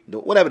weight,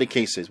 whatever the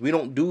case is. We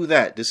don't do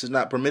that. This is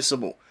not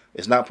permissible.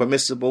 It's not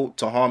permissible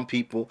to harm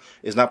people.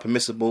 It's not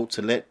permissible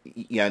to let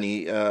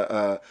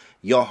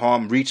your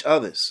harm reach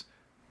others.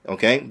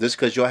 Okay? Just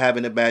because you're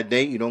having a bad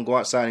day, you don't go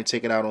outside and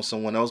take it out on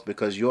someone else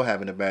because you're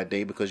having a bad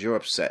day, because you're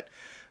upset.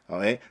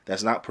 Okay?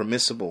 That's not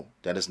permissible.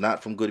 That is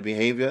not from good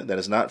behavior. That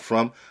is not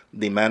from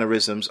the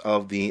mannerisms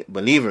of the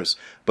believers.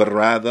 But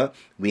rather,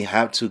 we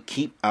have to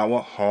keep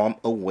our harm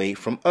away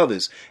from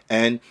others.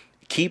 And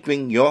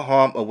keeping your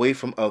harm away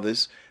from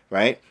others,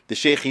 right? The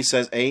Shaykh, he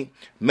says,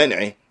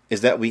 man'i,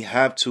 is that we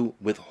have to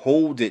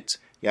withhold it,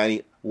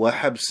 and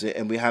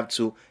we have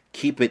to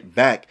keep it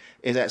back.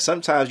 Is that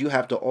sometimes you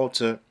have to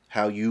alter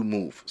how you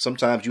move.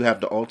 Sometimes you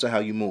have to alter how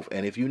you move.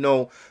 And if you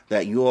know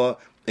that you're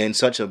in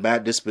such a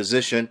bad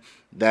disposition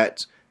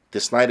that the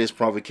slightest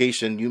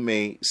provocation, you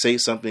may say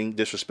something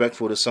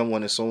disrespectful to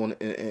someone and so on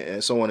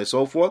and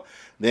so forth,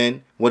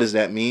 then what does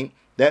that mean?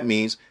 That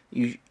means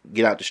you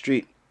get out the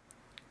street,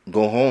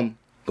 go home,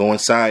 go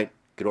inside,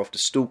 get off the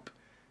stoop,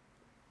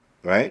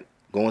 right?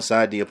 Go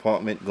inside the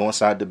apartment, go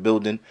inside the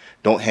building,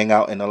 don't hang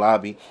out in the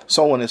lobby,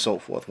 so on and so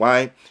forth.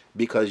 Why?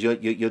 Because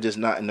you're just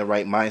not in the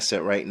right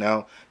mindset right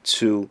now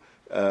to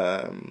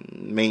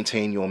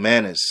maintain your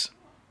manners.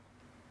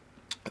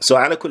 So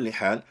ala kulli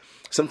hal,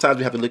 sometimes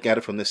we have to look at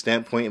it from this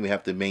standpoint, and we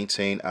have to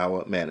maintain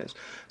our manners.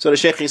 So the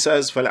Shaykh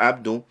says,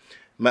 فَالْعَبْدُ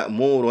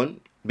مَأْمُورٌ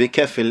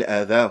بِكَفِّ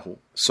الْأَذَاهُ.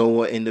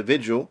 So an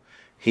individual,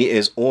 he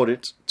is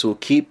ordered to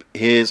keep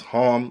his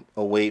harm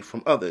away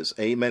from others.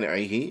 أي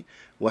منعه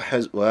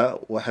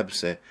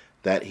وحبسه,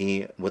 that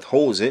he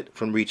withholds it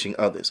from reaching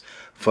others.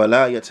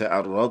 فَلَا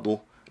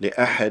يَتَعَرَّضُ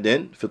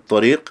لِأَحَدٍ فِي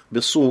الطَّرِيقِ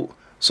بِالسُّوءِ.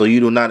 So you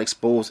do not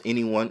expose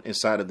anyone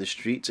inside of the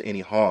street to any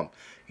harm.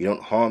 You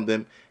don't harm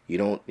them. You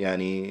don't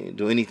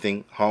do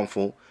anything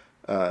harmful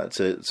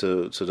to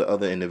the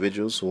other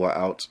individuals who are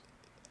out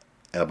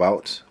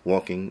about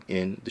walking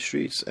in the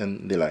streets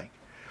and the like.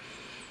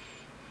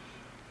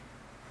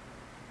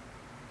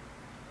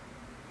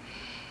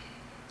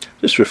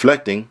 Just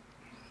reflecting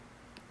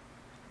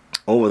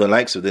over the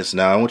likes of this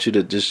now, I want you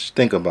to just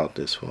think about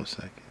this for a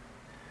second.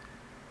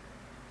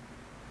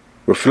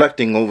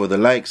 Reflecting over the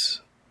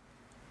likes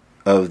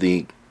of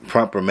the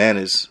proper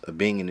manners of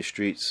being in the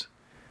streets,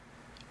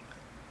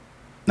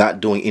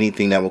 not doing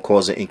anything that will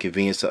cause an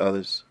inconvenience to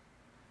others,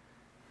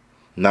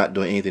 not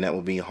doing anything that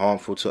will be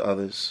harmful to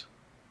others,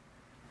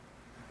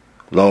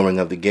 lowering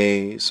of the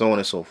gaze, so on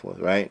and so forth,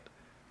 right?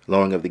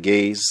 Lowering of the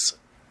gaze,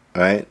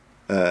 right?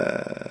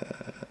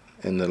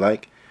 And the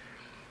like.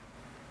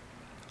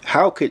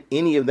 How could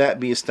any of that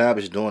be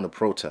established during a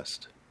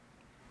protest?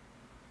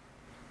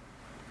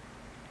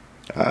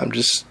 I'm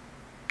just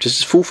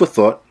food for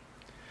thought.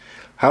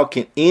 How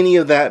can any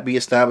of that be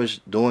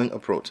established during a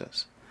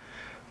protest?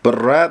 But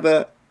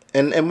rather,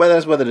 and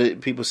whether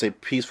people say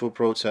peaceful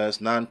protest,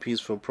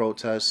 non-peaceful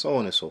protest, so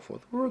on and so forth,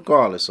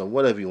 regardless of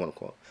whatever you want to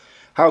call it.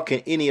 How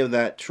can any of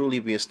that truly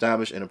be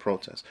established in a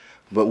protest?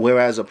 But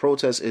whereas a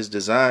protest is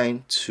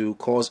designed to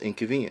cause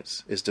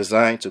inconvenience, it's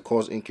designed to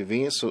cause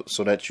inconvenience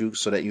so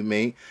that you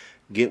may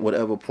get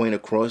whatever point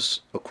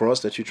across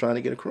that you're trying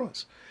to get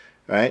across,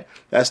 right?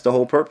 That's the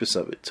whole purpose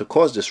of it, to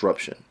cause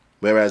disruption.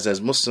 Whereas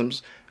as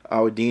Muslims,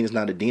 our deen is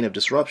not a deen of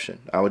disruption.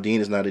 Our deen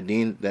is not a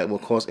deen that will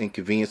cause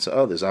inconvenience to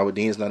others. Our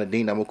deen is not a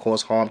deen that will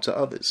cause harm to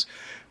others,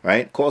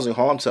 right? Causing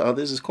harm to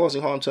others is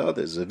causing harm to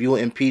others. If you will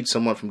impede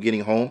someone from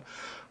getting home,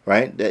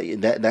 right,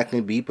 that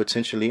can be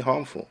potentially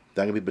harmful.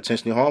 That can be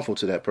potentially harmful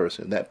to that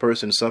person. That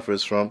person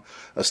suffers from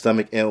a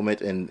stomach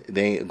ailment and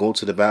they go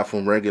to the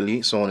bathroom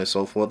regularly, so on and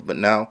so forth. But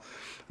now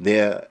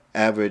their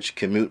average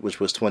commute, which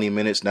was 20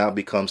 minutes, now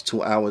becomes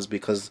 2 hours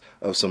because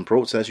of some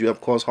protest. You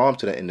have caused harm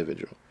to that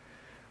individual.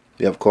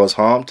 You have caused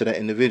harm to that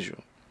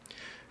individual.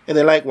 And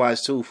then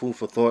likewise too, food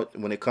for thought,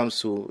 when it comes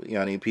to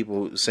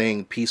people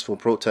saying peaceful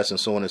protests and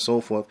so on and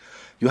so forth,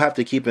 you have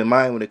to keep in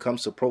mind when it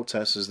comes to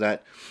protests is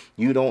that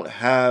you don't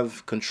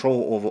have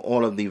control over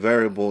all of the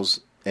variables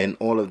and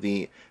all of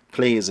the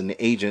players and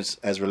the agents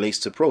as relates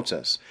to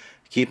protests.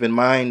 Keep in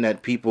mind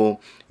that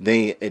people,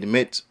 they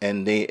admit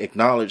and they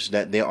acknowledge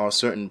that there are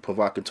certain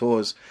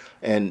provocateurs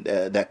and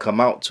that come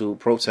out to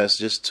protest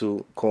just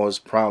to cause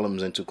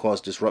problems and to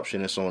cause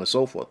disruption and so on and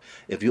so forth.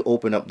 If you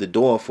open up the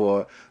door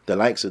for the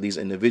likes of these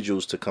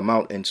individuals to come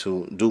out and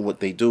to do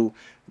what they do,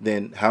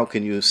 then how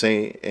can you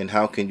say and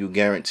how can you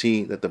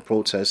guarantee that the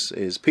protest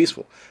is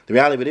peaceful? The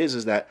reality of it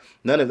is that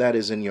none of that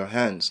is in your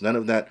hands. None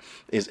of that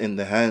is in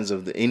the hands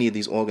of any of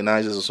these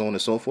organizers and so on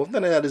and so forth.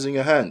 None of that is in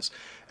your hands.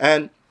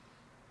 And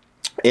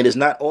it is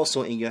not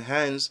also in your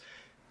hands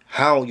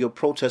how your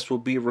protest will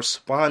be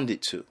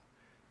responded to,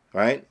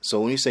 right?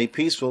 So when you say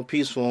peaceful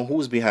on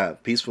whose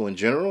behalf? Peaceful in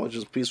general or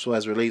just peaceful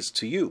as relates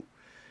to you?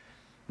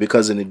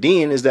 Because in the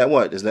deen is that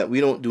what? Is that we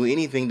don't do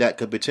anything that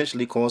could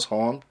potentially cause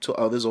harm to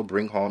others or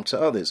bring harm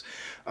to others,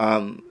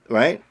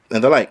 right?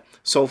 And the like.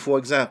 So for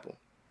example,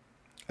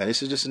 and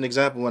this is just an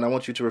example and I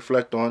want you to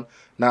reflect on,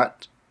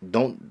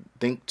 don't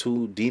think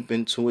too deep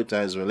into it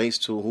as relates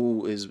to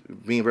who is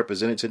being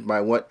represented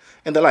by what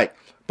and the like.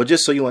 But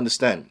just so you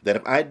understand that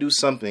if I do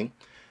something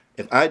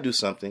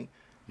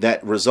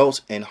that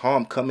results in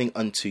harm coming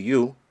unto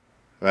you,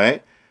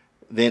 right,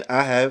 then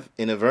I have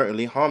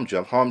inadvertently harmed you.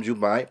 I've harmed you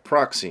by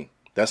proxy.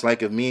 That's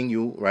like if me and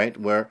you, right,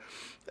 were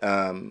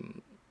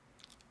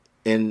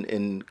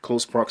in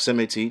close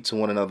proximity to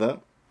one another,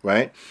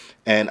 right,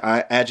 and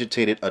I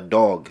agitated a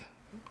dog,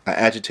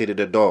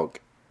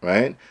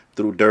 right,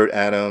 through dirt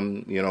at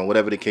him,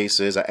 whatever the case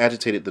is. I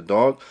agitated the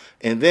dog,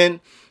 and then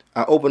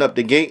I open up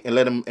the gate and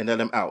let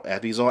him out.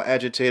 After he's all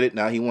agitated,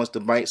 now he wants to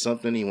bite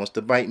something. He wants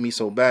to bite me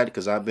so bad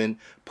because I've been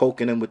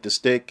poking him with the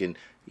stick and,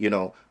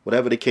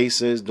 whatever the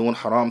case is, doing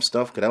haram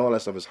stuff, because all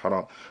that stuff is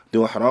haram.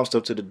 Doing haram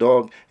stuff to the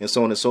dog and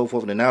so on and so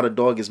forth. And now the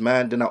dog is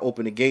mad. Then I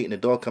open the gate and the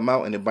dog come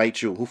out and it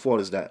bites you. Whose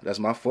fault is that? That's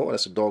my fault?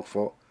 That's the dog's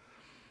fault?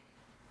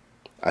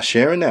 I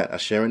share in that. I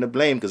share in the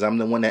blame because I'm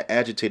the one that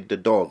agitated the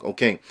dog.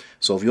 Okay,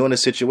 so if you're in a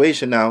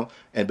situation now,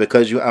 and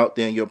because you're out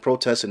there and you're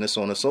protesting and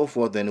so on and so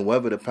forth, then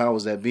whoever the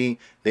powers that be,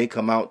 they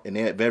come out and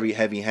they're very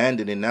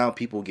heavy-handed, and now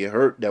people get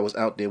hurt that was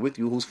out there with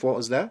you. Whose fault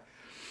is that?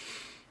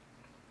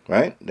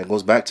 Right? That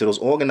goes back to those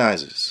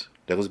organizers.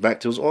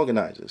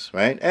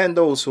 Right? And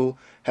those who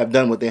have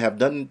done what they have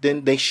done,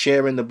 then they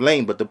share in the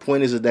blame. But the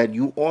point is that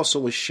you also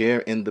will share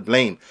in the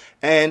blame.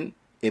 And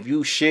if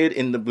you shared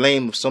in the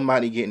blame of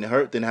somebody getting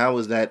hurt, then how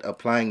is that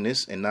applying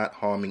this and not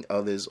harming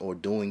others or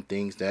doing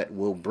things that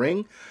will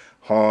bring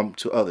harm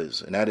to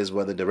others? And that is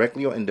whether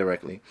directly or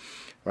indirectly.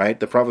 Right?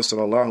 The Prophet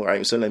sallallahu alaihi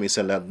wasallam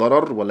said, "La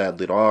darar wa la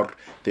dirar."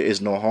 There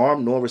is no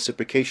harm nor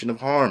reciprocation of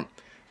harm.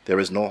 There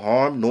is no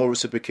harm nor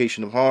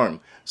reciprocation of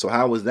harm. So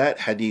how is that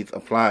hadith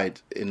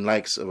applied in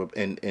light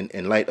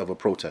of a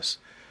protest?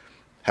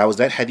 How is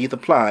that hadith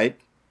applied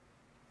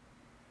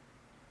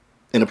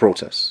in a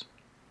protest?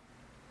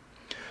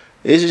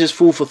 This is just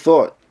food for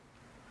thought.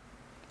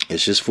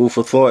 It's just food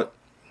for thought,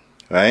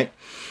 right?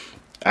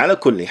 Ala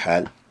kulli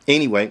hal.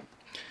 Anyway,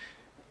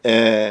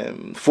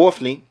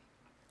 fourthly,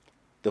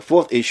 the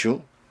fourth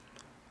issue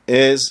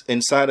is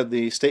inside of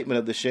the statement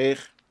of the Shaykh,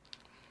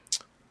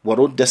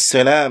 وَرُدَّ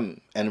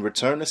السَّلَامِ, and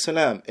return the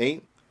salam.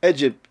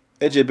 أجب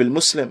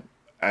المسلم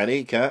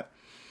عليك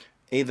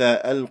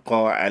إذا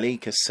ألقى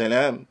عليك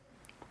السلام.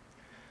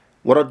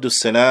 ورد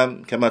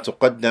السلام كما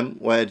تقدم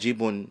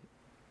واجب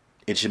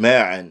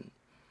إجماعا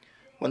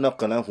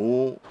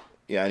ونقله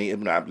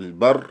ابن عبد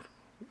البر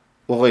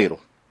وغيره.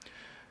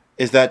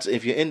 Is that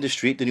if you're in the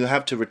street, then you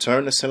have to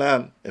return the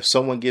salam. If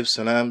someone gives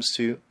salams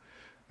to you,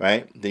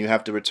 right, then you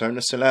have to return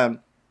the salam,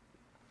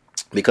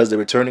 because the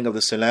returning of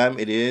the salam,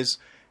 it is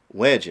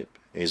wajib.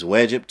 It is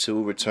wajib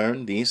to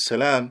return the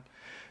salam,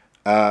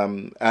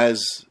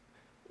 as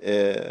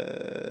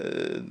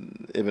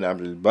Ibn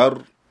Abdul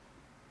Barr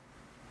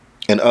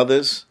and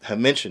others have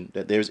mentioned,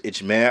 that there's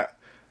ijma',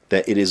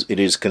 that it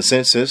is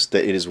consensus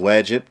that it is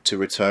wajib to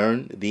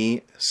return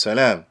the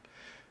salam.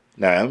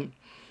 Now,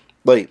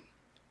 but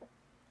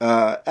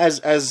as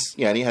has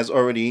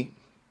already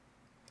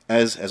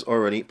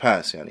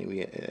passed.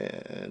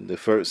 The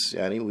first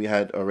we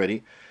had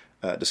already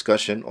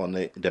discussion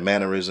on the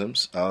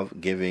mannerisms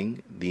of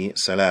giving the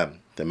salam,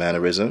 the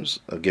mannerisms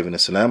of giving the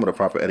salam, or the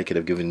proper etiquette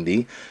of giving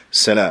the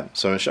salam.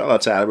 So inshallah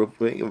ta'ala,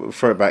 we'll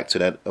refer back to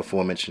that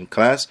aforementioned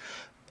class.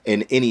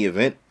 In any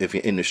event, if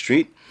you're in the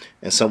street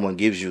and someone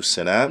gives you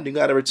salam, you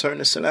got to return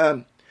the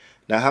salam.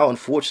 Now, how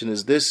unfortunate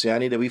is this,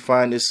 that we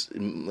find this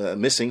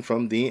missing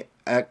from the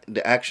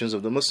actions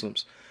of the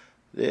Muslims?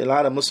 A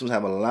lot of Muslims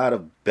have a lot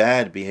of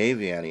bad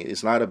behavior.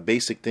 It's a lot of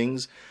basic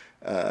things,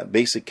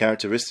 basic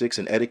characteristics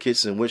and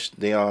etiquettes in which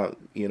they are,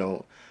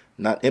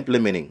 not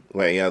implementing.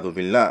 Wa'iyadu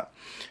billah.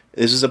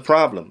 This is a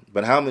problem.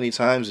 But how many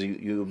times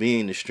you be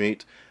in the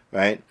street,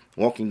 right,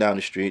 walking down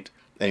the street,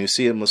 and you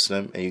see a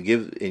Muslim and you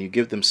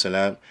give them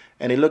salam,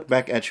 and they look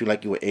back at you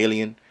like you were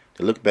alien.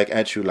 They look back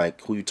at you like,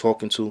 who you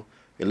talking to?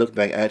 They look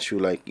back at you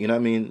like,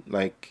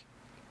 like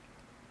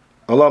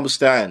Allah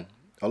musta'an.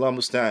 Allah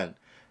musta'an.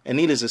 And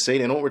needless to say,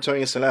 they don't return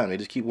your salam. They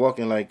just keep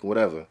walking like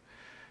whatever.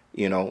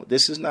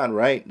 This is not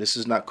right. This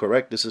is not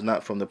correct. This is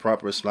not from the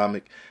proper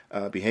Islamic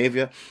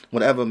behavior.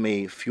 Whatever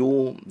may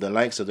fuel the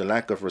likes of the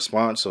lack of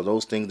response, or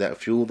those things that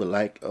fuel the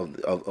lack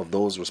of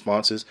those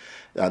responses,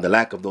 the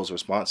lack of those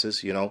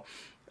responses,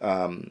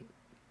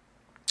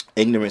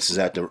 ignorance is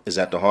at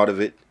the heart of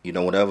it.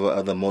 Whatever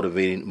other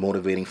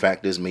motivating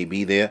factors may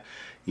be there,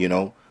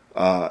 and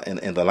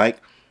the like.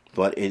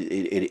 But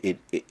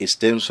it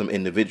stems from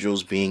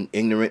individuals being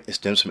ignorant. It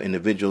stems from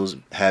individuals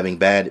having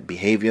bad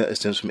behavior. It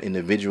stems from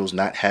individuals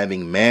not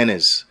having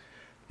manners.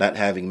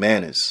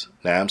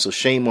 Now, so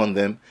shame on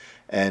them.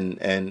 And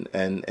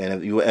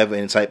if you were ever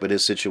in type of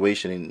this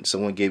situation and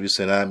someone gave you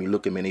salam, you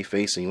look them in their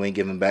face and you ain't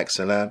giving back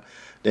salam,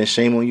 then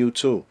shame on you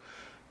too.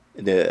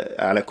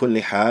 Ala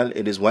kulli hal,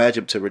 it is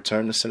wajib to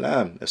return the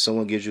salam. If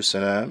someone gives you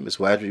salam, it's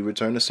wajib to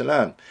return the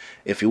salam.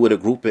 If you were a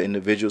group of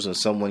individuals and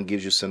someone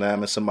gives you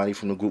salam and somebody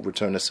from the group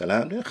return the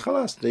salam, then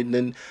khalas,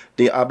 then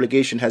the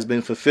obligation has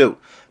been fulfilled.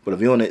 But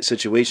if you're in a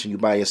situation, you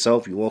by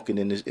yourself, you're walking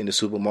in the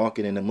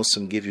supermarket and a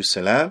Muslim gives you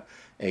salam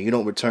and you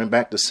don't return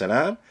back the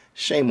salam,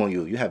 shame on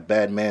you. You have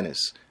bad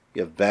manners.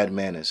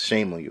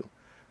 Shame on you.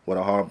 What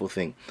a horrible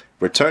thing.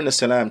 Return the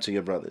salam to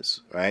your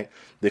brothers, right?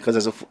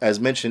 Because as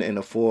mentioned in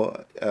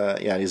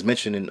is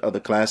mentioned in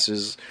other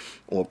classes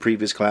or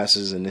previous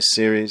classes in this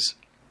series,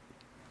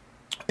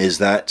 is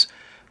that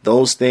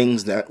those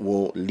things that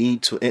will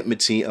lead to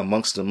enmity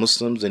amongst the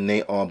Muslims, and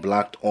they are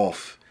blocked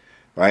off,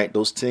 right?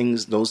 Those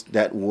things, those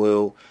that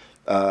will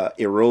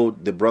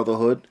erode the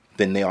brotherhood,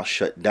 then they are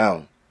shut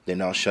down.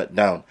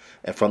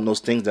 And from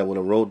those things that will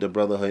erode the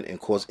brotherhood and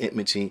cause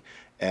enmity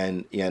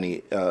and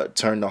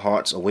turn the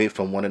hearts away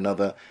from one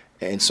another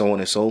and so on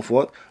and so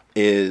forth,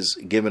 is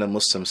giving a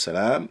Muslim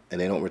salam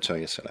and they don't return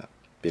your salam.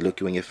 They look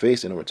you in your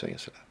face, they don't return your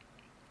salam.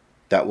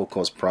 That will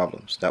cause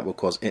problems. That will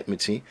cause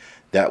enmity.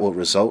 That will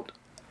result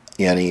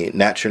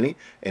naturally,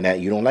 and that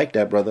you don't like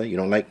that brother. You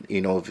don't like,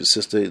 if a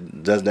sister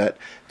does that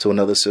to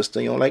another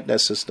sister, you don't like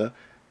that sister.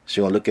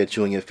 She gonna look at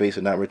you in your face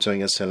and not return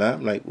your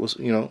salam. Like,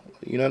 you know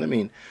what I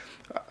mean?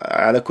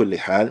 Ala kulli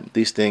hal,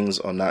 these things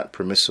are not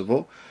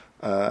permissible,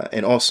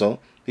 and also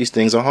these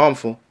things are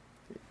harmful.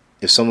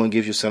 If someone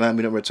gives you salam,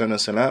 you don't return a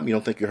salam, you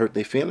don't think you hurt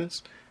their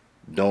feelings,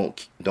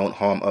 don't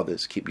harm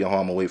others. Keep your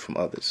harm away from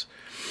others.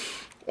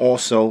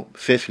 Also,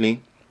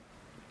 fifthly,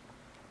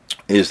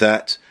 is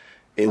that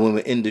when we're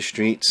in the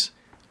streets,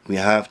 we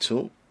have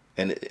to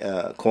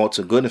call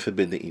to good and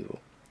forbid the evil.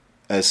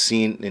 as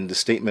seen in the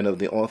statement of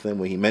the author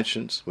where he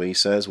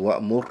says,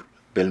 وَأْمُرْ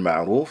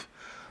بِالْمَعْرُوفِ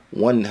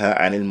وَانْهَى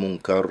عَنِ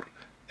الْمُنْكَرِ,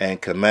 and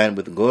command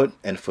with good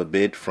and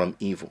forbid from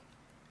evil.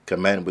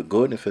 Command with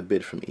good and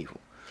forbid from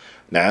evil.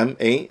 نعم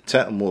أي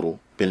تأمر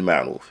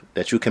بالمعروف,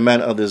 that you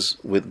command others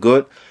with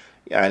good,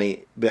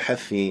 يعني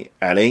بحث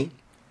عليه,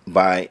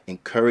 by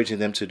encouraging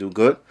them to do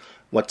good,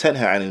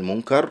 وتنهى عن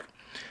المنكر,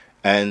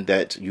 and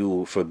that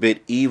you forbid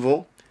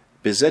evil,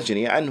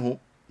 بزجر عنه,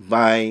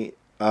 by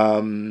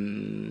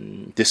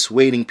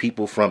dissuading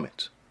people from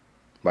it,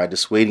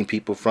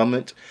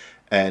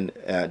 and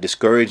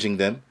discouraging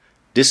them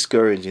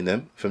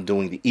from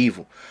doing the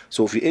evil.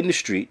 So if you're in the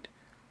street,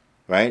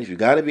 right, if you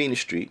got to be in the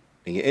street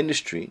and you're in the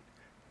street,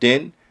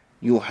 then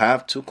you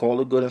have to call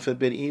the good and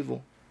forbid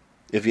evil.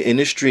 If you're in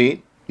the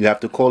street, you have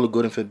to call the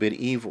good and forbid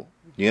evil.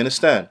 You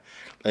understand?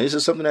 And this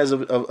is something that is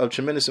of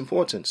tremendous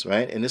importance,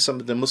 right? And this is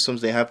something the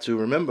Muslims, they have to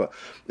remember,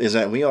 is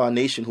that we are a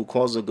nation who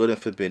calls the good and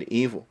forbid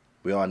evil.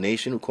 We are a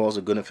nation who calls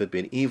the good and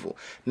forbid evil.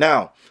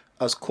 Now,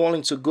 us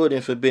calling to good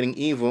and forbidding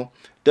evil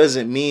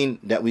doesn't mean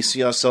that we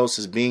see ourselves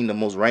as being the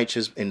most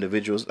righteous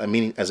individuals. I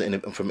mean,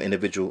 from an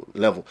individual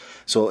level.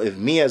 So if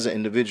me as an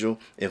individual,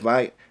 if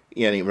I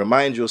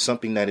remind you of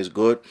something that is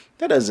good,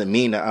 that doesn't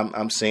mean that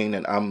I'm saying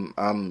that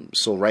I'm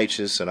so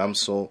righteous and I'm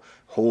so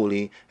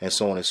holy and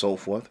so on and so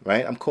forth,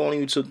 right? I'm calling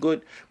you to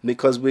good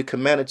because we're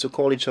commanded to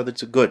call each other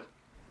to good.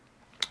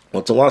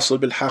 وَتَوَاصَلْ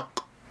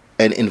بِالْحَقِّ,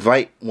 and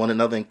invite one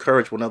another,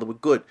 encourage one another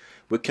with good.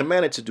 We're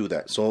commanded to do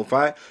that. So if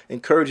I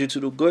encourage you to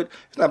do good,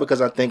 it's not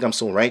because I think I'm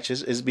so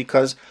righteous. It's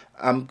because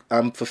I'm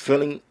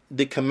fulfilling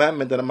the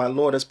commandment that my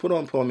Lord has put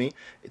upon me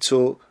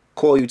to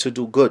call you to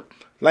do good.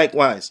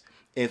 Likewise,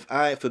 if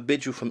I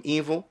forbid you from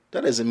evil,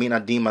 that doesn't mean I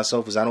deem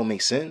myself as I don't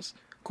make sins.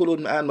 All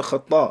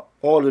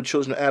the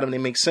children of Adam, they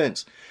make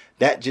sins.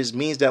 That just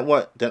means that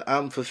what? That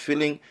I'm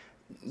fulfilling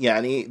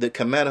the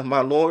command of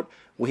my Lord,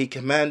 where He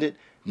commanded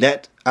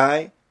that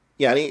I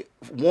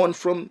warn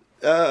from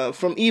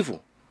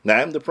evil.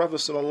 نعم, the Prophet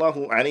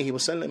sallallahu alaihi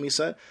wasallam, he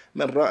said,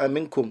 من رأى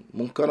منكم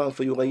منكرا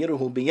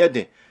فيغيره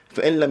بيده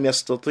فإن لم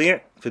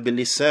يستطيع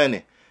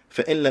فبلسانه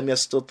فإن لم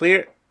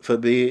يستطيع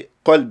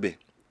فبقلبه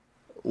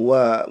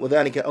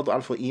وذلك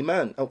أضعف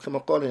الإيمان, أو كما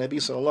قال النبي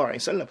صلى الله عليه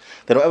وسلم,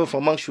 that whoever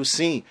from amongst you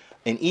see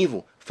an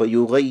evil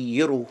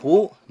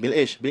فيغيره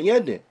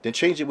باليد, then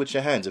change it with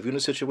your hands. If you're in a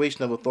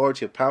situation of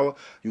authority, of power,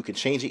 you can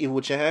change the evil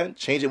with your hand.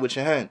 Change it with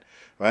your hand.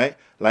 Right?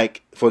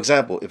 Like, for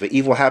example, if an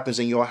evil happens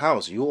in your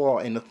house, you are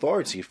an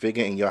authority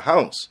figure in your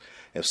house.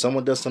 If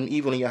someone does some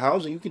evil in your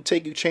house, you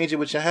change it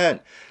with your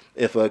hand.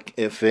 If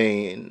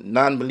a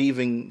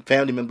non-believing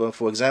family member,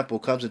 for example,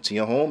 comes into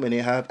your home and they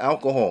have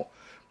alcohol,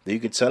 then you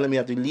can tell them you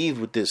have to leave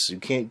with this. You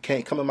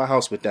can't come in my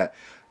house with that.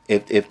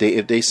 If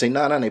they say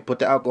no, they put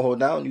the alcohol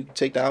down, you can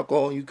take the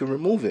alcohol and you can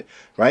remove it,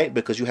 right?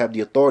 Because you have the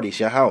authority. It's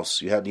your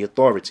house. You have the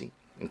authority.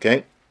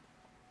 Okay?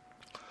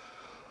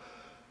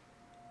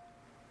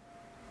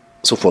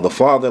 So for the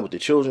father with the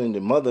children,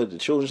 the mother, the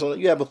children,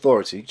 you have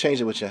authority. You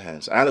change it with your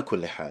hands.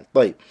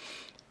 But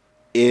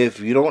if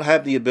you don't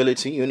have the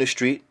ability, you're in the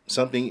street,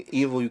 something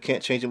evil, you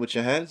can't change it with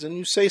your hands, then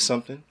you say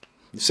something.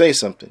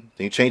 Then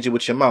you change it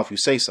with your mouth. You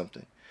say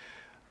something.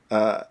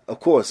 Of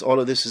course, all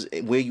of this is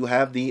where you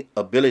have the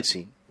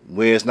ability,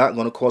 where it's not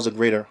going to cause a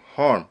greater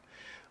harm,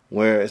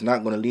 where it's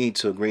not going to lead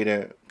to a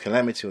greater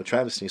calamity or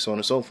travesty, so on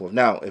and so forth.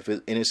 Now, if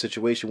it's in a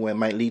situation where it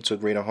might lead to a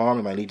greater harm,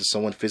 it might lead to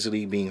someone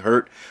physically being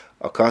hurt,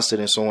 accosted,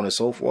 and so on and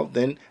so forth,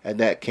 then at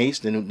that case,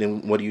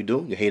 then what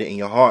do? You hate it in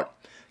your heart.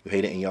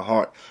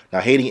 Now,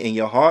 hating it in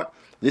your heart,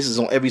 this is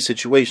on every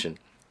situation.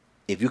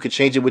 If you could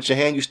change it with your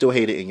hand, you still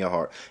hate it in your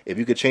heart. If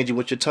you could change it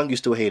with your tongue, you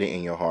still hate it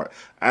in your heart.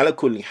 Ala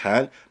kulli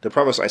hal, the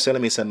Prophet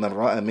ﷺ said, "Man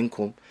ra'a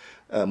minkum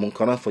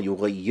munkaran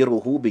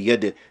falyughayyirhu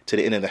biyadihi," to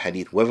the end of the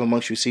hadith. Whoever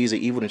amongst you sees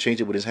the evil, then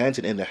change it with his hand,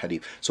 to the end of the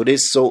hadith.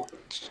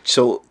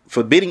 So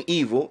forbidding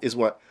evil is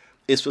what?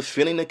 Is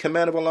fulfilling the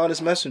command of Allah and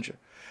His Messenger.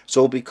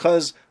 So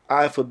because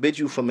I forbid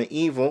you from an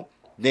evil,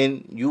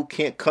 then you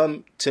can't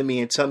come to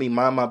me and tell me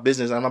mind my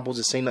business. I'm not supposed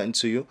to say nothing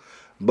to you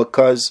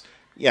because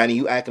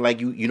you act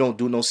like you don't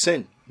do no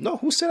sin. No,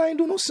 who said I ain't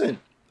do no sin?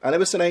 I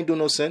never said I ain't do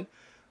no sin.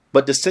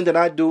 But the sin that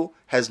I do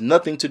has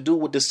nothing to do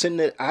with the sin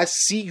that I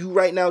see you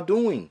right now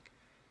doing.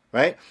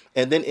 Right?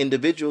 And then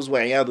individuals,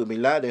 wa'iyadu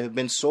billah, they have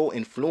been so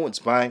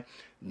influenced by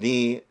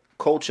the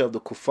culture of the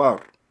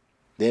kuffar.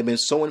 They have been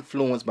so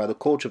influenced by the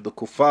culture of the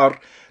kuffar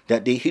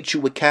that they hit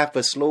you with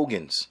kafir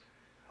slogans.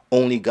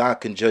 Only God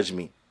can judge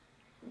me.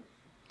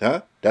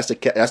 Huh? That's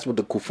what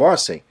the kuffar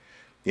say.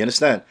 You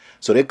understand?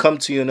 So they come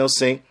to you and they'll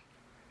say,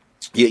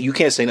 yeah, you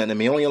can't say nothing to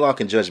me. Only Allah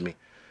can judge me.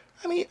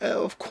 I mean,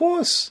 of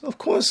course,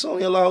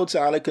 only Allah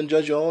Ta'ala can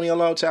judge you. Only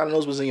Allah Ta'ala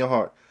knows what's in your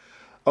heart.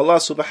 Allah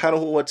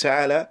Subhanahu wa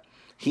Ta'ala,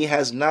 He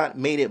has not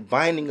made it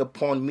binding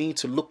upon me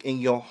to look in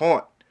your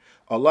heart.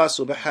 Allah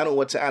Subhanahu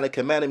wa Ta'ala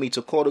commanded me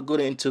to call the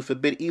good and to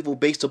forbid evil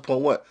based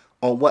upon what?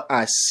 On what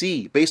I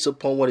see, based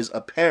upon what is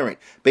apparent,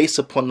 based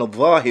upon the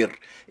zahir.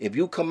 If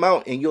you come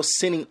out and you're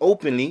sinning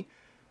openly,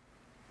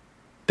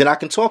 then I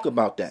can talk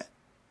about that.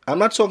 I'm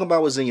not talking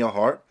about what's in your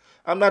heart.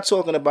 I'm not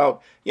talking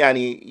about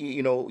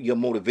yani, your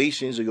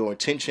motivations or your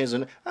intentions,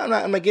 and I'm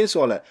not against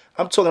all that.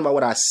 I'm talking about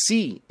what I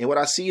see, and what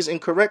I see is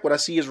incorrect. What I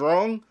see is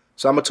wrong.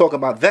 So I'm gonna talk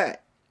about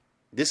that.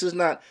 This is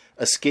not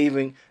a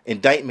scathing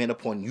indictment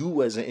upon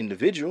you as an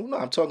individual. No,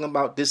 I'm talking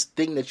about this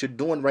thing that you're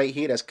doing right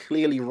here that's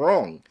clearly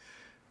wrong.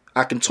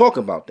 I can talk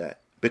about that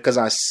because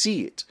I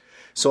see it.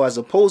 So as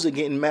opposed to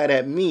getting mad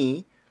at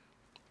me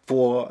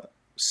for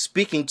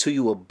speaking to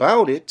you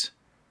about it,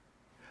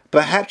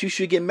 perhaps you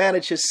should get mad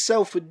at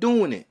yourself for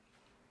doing it.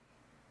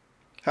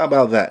 How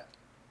about that?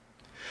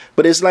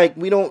 But it's like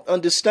we don't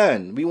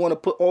understand. We want to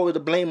put all of the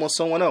blame on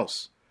someone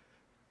else.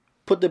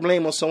 Put the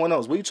blame on someone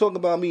else. When you talk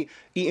about me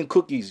eating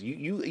cookies,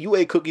 you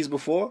ate cookies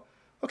before.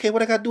 Okay,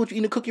 what I got to do with you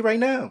eating a cookie right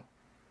now?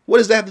 What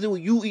does that have to do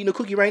with you eating a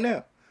cookie right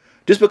now?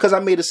 Just because I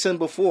made a sin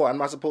before, I'm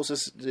not supposed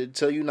to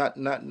tell you not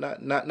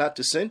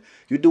to sin.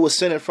 You do a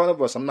sin in front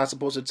of us, I'm not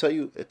supposed to tell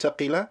you,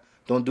 taqila,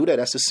 don't do that.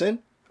 That's a sin.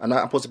 I'm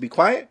supposed to be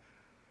quiet.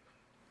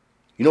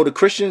 The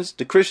Christians,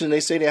 they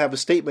say they have a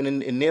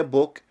statement in their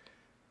book,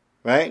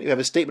 right? You have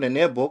a statement in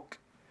their book,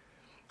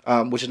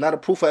 which is not a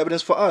proof of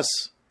evidence for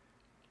us.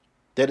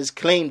 That is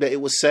claimed that it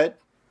was said,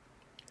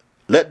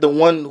 let the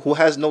one who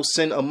has no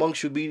sin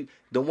amongst you be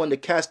the one to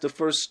cast the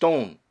first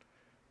stone.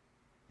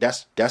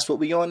 That's what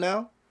we are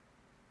now.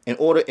 In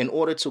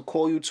order to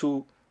call you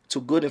to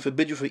good and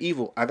forbid you for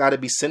evil, I gotta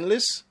be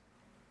sinless.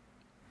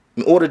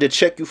 In order to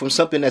check you from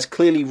something that's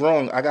clearly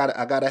wrong, I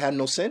gotta have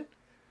no sin.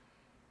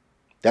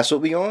 That's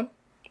what we on.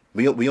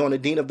 We on the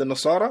deen of the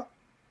Nasara.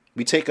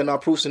 We taking our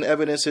proofs and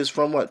evidences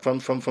from what?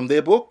 From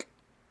their book,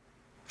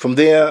 from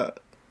their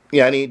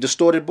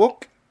distorted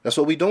book. That's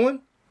what we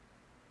doing.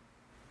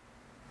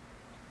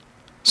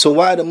 So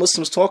why are the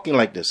Muslims talking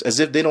like this, as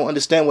if they don't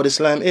understand what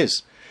Islam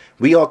is?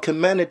 We are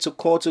commanded to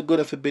call to good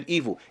and forbid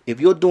evil. If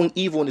you're doing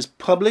evil and it's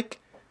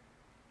public,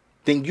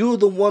 then you're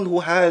the one who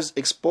has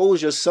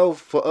exposed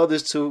yourself for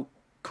others to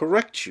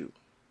correct you.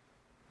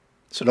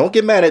 So don't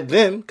get mad at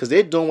them because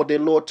they're doing what their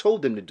Lord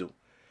told them to do.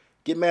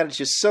 Get mad at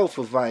yourself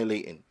for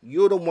violating.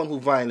 You're the one who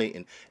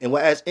violating. And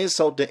what adds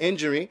insult to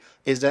injury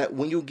is that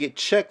when you get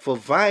checked for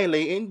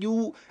violating,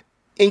 you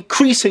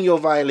increasing your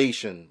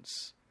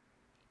violations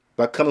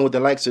by coming with the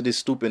likes of this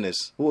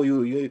stupidness. Who are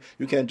you?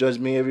 You can't judge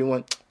me,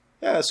 everyone.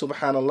 Yeah,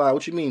 subhanallah.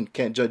 What you mean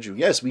can't judge you?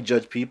 Yes, we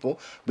judge people.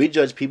 We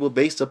judge people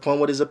based upon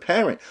what is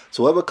apparent.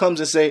 So whoever comes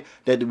and say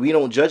that we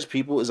don't judge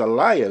people is a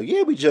liar.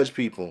 Yeah, we judge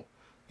people.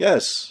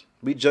 Yes,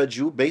 we judge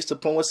you based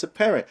upon what's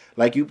apparent.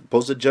 Like you're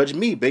supposed to judge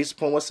me based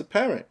upon what's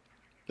apparent.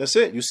 That's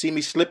it. You see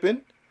me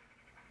slipping,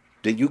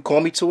 then you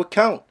call me to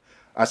account.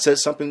 I said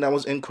something that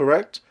was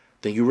incorrect,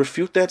 then you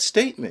refute that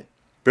statement.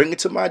 Bring it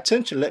to my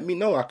attention. Let me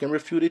know. I can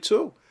refute it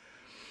too.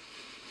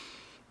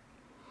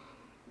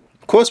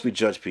 Of course we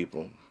judge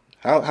people.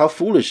 How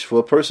foolish for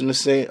a person to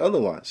say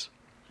otherwise.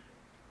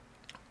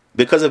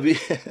 Because of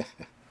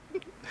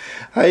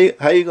how you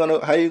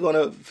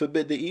gonna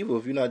forbid the evil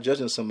if you're not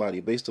judging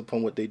somebody based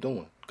upon what they're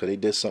doing because they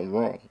did something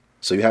wrong?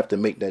 So you have to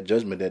make that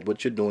judgment that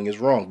what you're doing is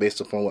wrong based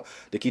upon what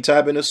the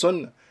Kitab and the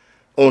Sunnah.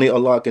 Only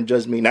Allah can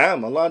judge me.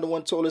 Naam, Allah the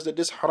one told us that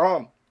this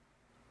haram.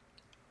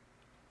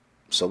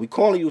 So we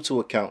calling you to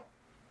account.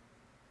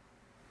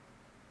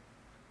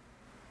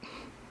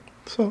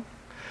 So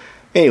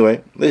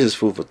anyway, this is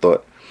food for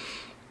thought.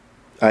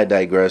 I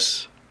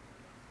digress.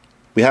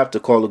 We have to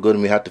call the good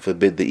and we have to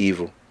forbid the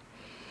evil.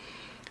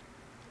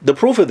 The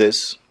proof of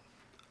this,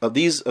 of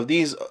these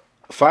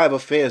 5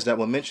 affairs that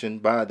were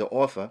mentioned by the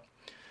author,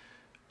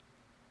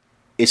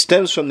 it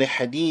stems from the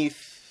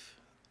hadith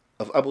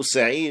of Abu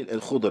Sa'id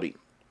al-Khudri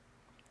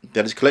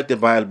that is collected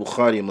by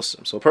al-Bukhari and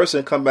Muslim. So a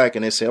person come back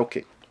and they say,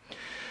 okay,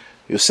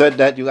 you said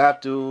that you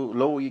have to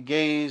lower your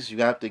gaze, you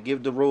have to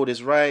give the road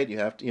is right, you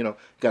have to, you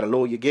got to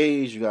lower your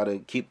gaze, you got to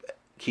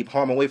keep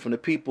harm away from the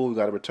people, you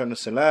got to return the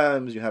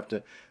salams, you have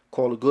to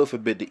call the good,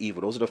 forbid the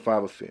evil. Those are the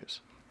 5 affairs.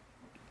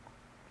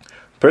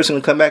 Person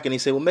will come back and he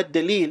say, well, met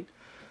dalil,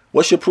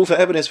 what's your proof and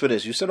evidence for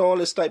this? You said all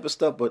this type of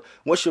stuff, but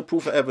what's your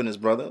proof and evidence,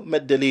 brother?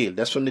 Met dalil,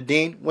 that's from the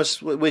deen.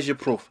 Where's your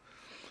proof?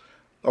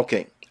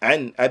 Okay.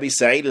 عن أبي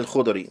سعيد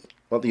الخدري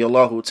رضي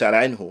الله تعالى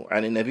عنه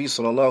عن النبي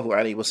صلى الله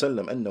عليه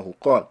وسلم أنه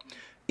قال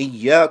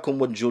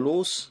إياكم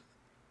والجلوس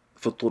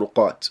في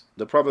الطرقات.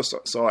 The Prophet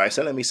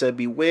ﷺ, he said,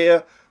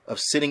 beware of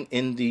sitting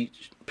in the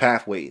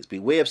pathways,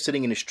 beware of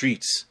sitting in the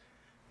streets,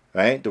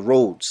 right? The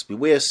roads,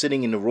 beware of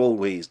sitting in the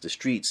roadways, the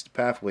streets, the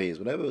pathways,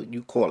 whatever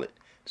you call it,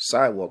 the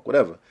sidewalk,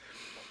 whatever.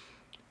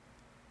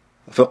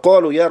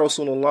 فقالوا يا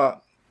رسول الله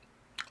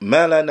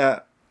ما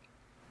لنا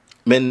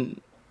من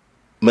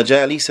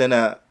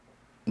مجالسنا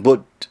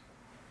بد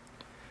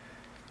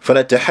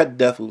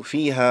فنتحدث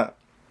فيها.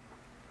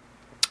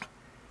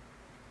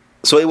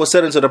 So it was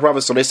said unto the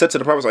Prophet, so they said to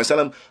the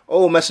Prophet,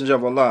 oh Messenger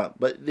of Allah,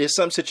 but there's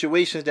some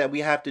situations that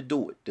we have to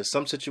do it. There's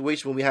some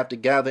situation when we have to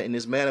gather in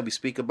this manner. We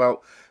speak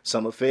about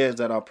some affairs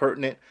that are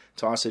pertinent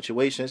to our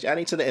situations. I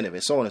need to the end of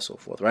it, so on and so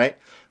forth, right?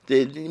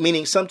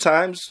 Meaning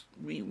sometimes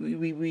we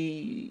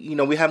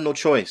have no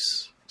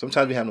choice.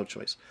 Sometimes we have no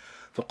choice.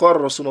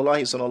 فقال رسول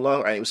الله صلى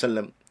الله عليه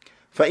وسلم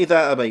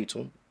فإذا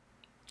أبيتم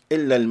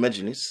إلا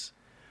المجلس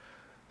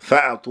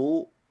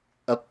فأعطوا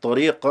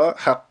الطريق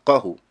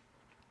حقه.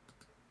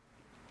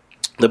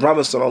 The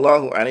Prophet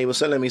sallallahu alaihi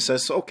wasallam, he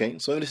says, okay,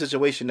 so in the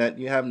situation that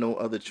you have no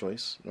other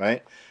choice,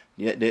 right?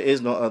 Yeah, there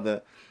is no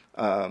other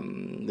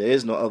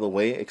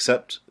way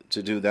except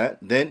to do that.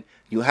 Then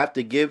you have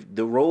to give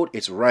the road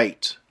its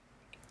right.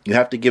 You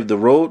have to give the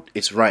road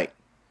its right,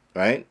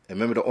 right? And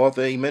remember the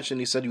author he mentioned,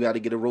 he said you got to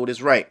get the road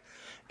its right,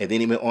 and then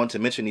he went on to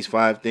mention these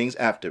 5 things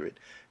after it.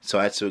 So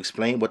I had to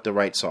explain what the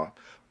rights are.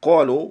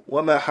 قالوا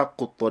وما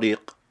حق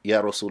الطريق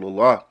يا رسول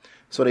الله.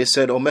 So they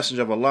said, O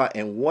Messenger of Allah,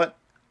 and what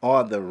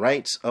are the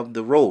rights of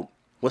the road?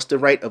 What's the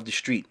right of the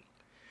street?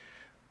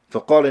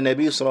 فقال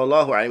النبي صلى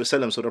الله عليه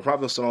وسلم. So the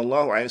Prophet صلى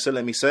الله عليه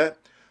وسلم, he said,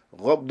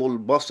 غض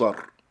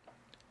البصر,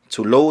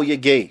 to lower your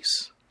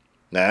gaze.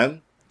 Now,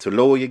 to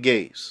lower your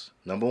gaze.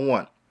 Number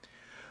 1.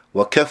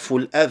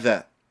 وكف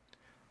الأذى,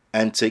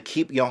 and to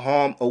keep your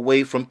harm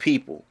away from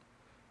people,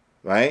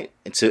 right?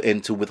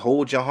 And to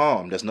withhold your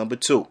harm. That's number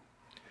 2.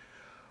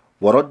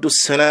 وَرَدُّ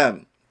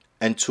السَّلَامِ,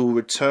 and to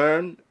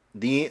return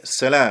the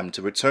salam,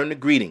 to return the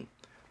greeting.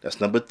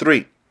 That's number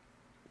 3.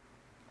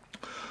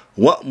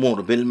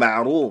 وَأْمُرْ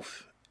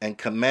بِالْمَعْرُوفِ, and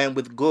command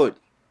with good.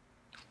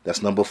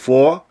 That's number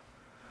 4.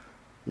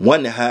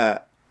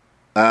 وَنْهَى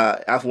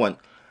عفوا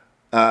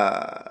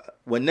وَالنَّهْيُ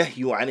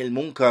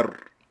عَنِ الْمُنْكَرِ.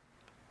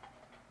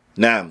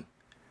 نعم.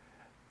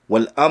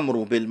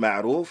 وَالْأَمْرُ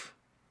بِالْمَعْرُوفِ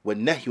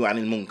وَالنَّهْيُ عَنِ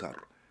الْمُنْكَرِ.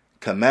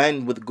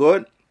 Command with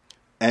good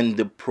and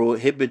the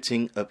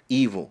prohibiting of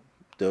evil.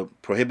 The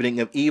prohibiting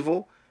of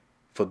evil,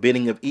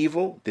 forbidding of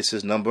evil. This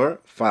is number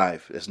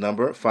 5. It's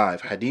number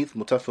 5. Hadith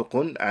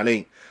mutafaqun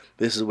alayh.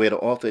 This is where the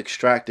author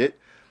extracted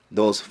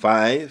those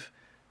 5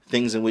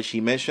 things in which he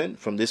mentioned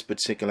from this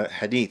particular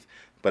hadith.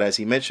 But as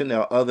he mentioned,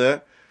 there are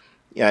other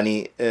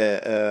etiquettes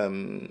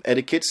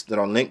that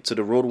are linked to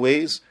the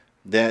roadways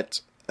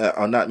that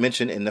are not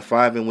mentioned in the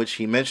 5 in which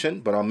he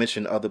mentioned, but are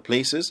mentioned other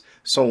places,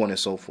 so on and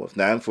so forth.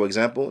 Now, for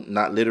example,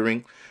 not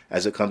littering,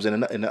 as it comes in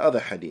the other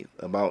hadith,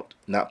 about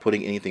not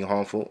putting anything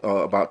harmful,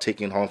 about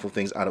taking harmful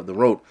things out of the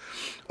road.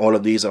 All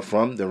of these are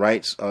from the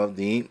rights of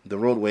the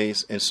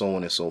roadways, and so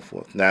on and so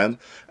forth. Now,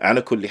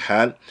 ala kulli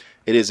hal,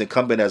 it is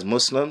incumbent as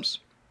Muslims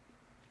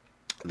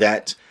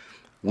that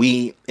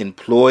we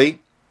employ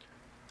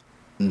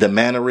the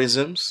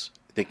mannerisms,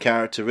 the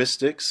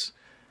characteristics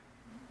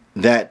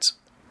that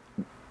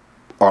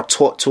are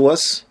taught to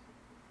us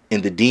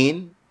in the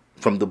deen,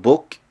 from the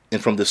book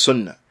and from the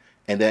sunnah,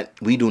 and that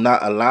we do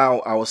not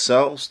allow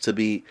ourselves to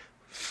be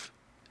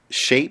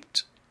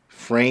shaped,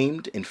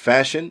 framed, and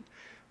fashioned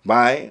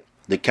by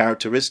the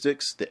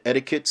characteristics, the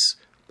etiquettes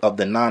of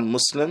the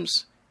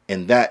non-Muslims,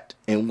 and that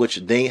in which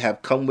they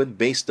have come with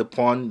based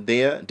upon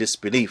their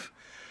disbelief,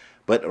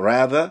 but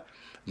rather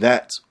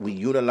that we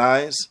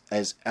utilize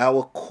as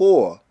our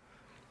core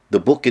the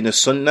book and the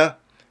sunnah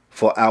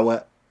for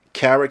our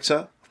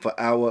character, for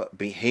our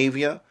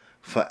behavior,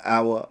 for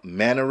our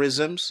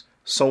mannerisms,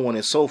 so on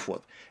and so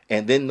forth.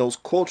 And then those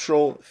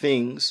cultural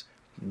things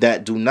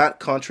that do not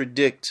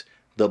contradict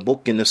the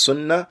book and the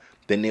sunnah,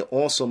 then they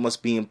also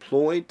must be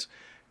employed.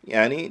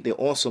 They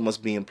also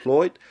must be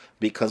employed,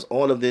 because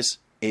all of this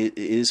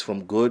is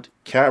from good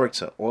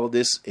character. All of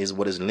this is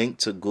what is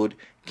linked to good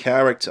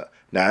character.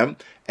 Now,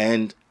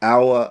 and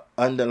our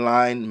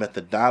underlying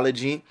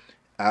methodology,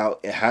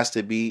 it has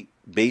to be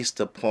based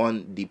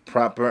upon the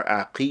proper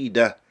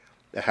aqeedah.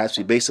 It has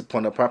to be based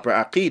upon the proper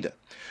aqeedah.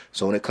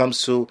 So when it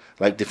comes to,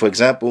 for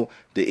example,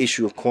 the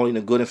issue of calling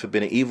the good and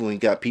forbidding evil, you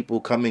got people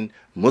coming,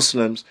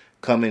 Muslims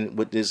coming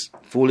with this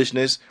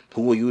foolishness.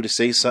 Who are you to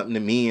say something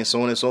to me, and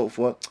so on and so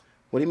forth?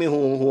 What do you mean,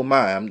 who am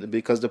I?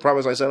 Because the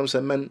Prophet ﷺ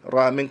said, "Man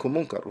ra'a minkum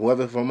munkar."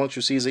 Whoever from amongst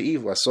you sees an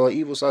evil. I saw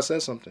evil, so I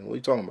said something. What are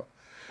you talking about?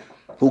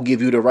 Who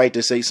give you the right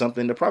to say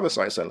something? The Prophet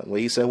ﷺ,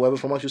 where he said, whoever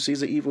from amongst you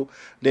sees an evil,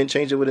 then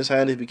change it with his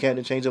hand. If he can't,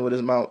 then change it with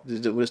his mouth,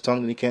 with his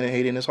tongue, then he can't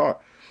hate it in his heart.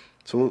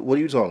 So what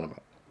are you talking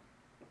about?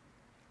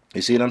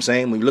 You see what I'm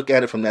saying? When you look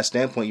at it from that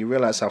standpoint, you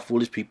realize how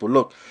foolish people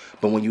look.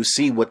 But when you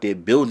see what they're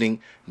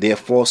building their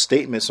false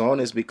statements on,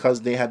 is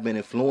because they have been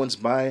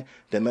influenced by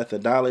the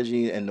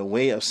methodology and the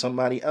way of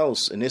somebody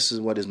else. And this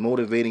is what is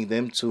motivating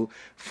them to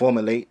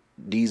formulate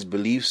these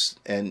beliefs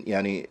and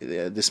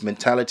this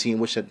mentality in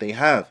which that they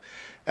have.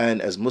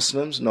 And as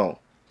Muslims, no,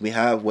 we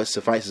have what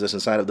suffices us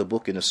inside of the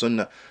book and the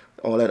sunnah.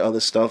 All that other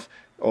stuff,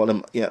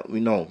 we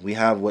know we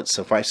have what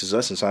suffices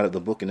us inside of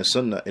the book and the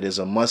sunnah. It is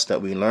a must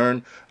that we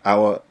learn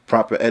our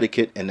proper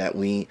etiquette, and that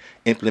we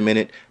implement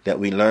it, that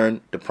we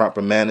learn the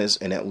proper manners,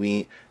 and that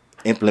we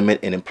implement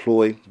and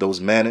employ those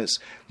manners.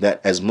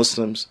 That as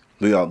Muslims,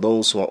 we are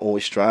those who are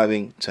always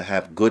striving to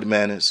have good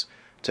manners,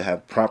 to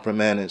have proper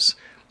manners,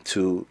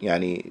 to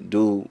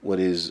do what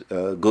is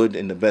good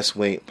in the best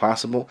way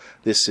possible.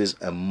 This is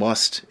a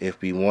must if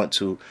we want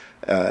to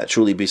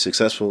truly be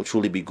successful,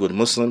 truly be good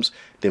Muslims.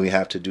 Then we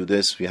have to do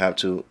this. We have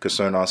to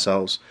concern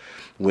ourselves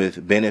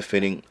with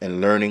benefiting and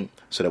learning,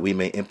 so that we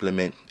may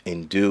implement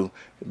and do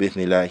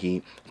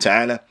bi'ithnillahi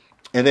ta'ala.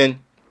 And then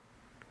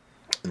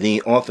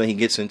the author, he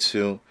gets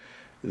into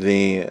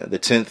the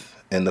 10th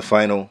and the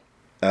final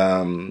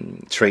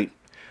trait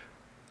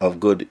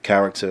of good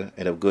character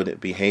and of good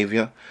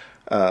behavior,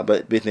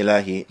 But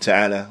بإذن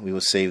ta'ala, we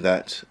will save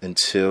that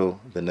until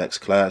the next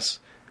class.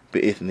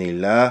 بإذن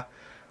الله.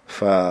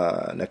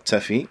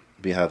 فنكتفي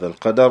بهذا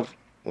القدر.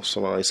 وصلى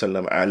الله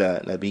وسلم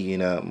على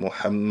نبينا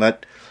محمد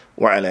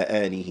وعلى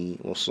آله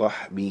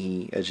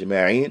وصحبه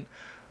أجمعين.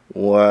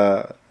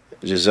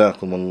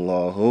 وجزاكم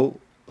الله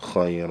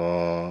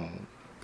خيرا.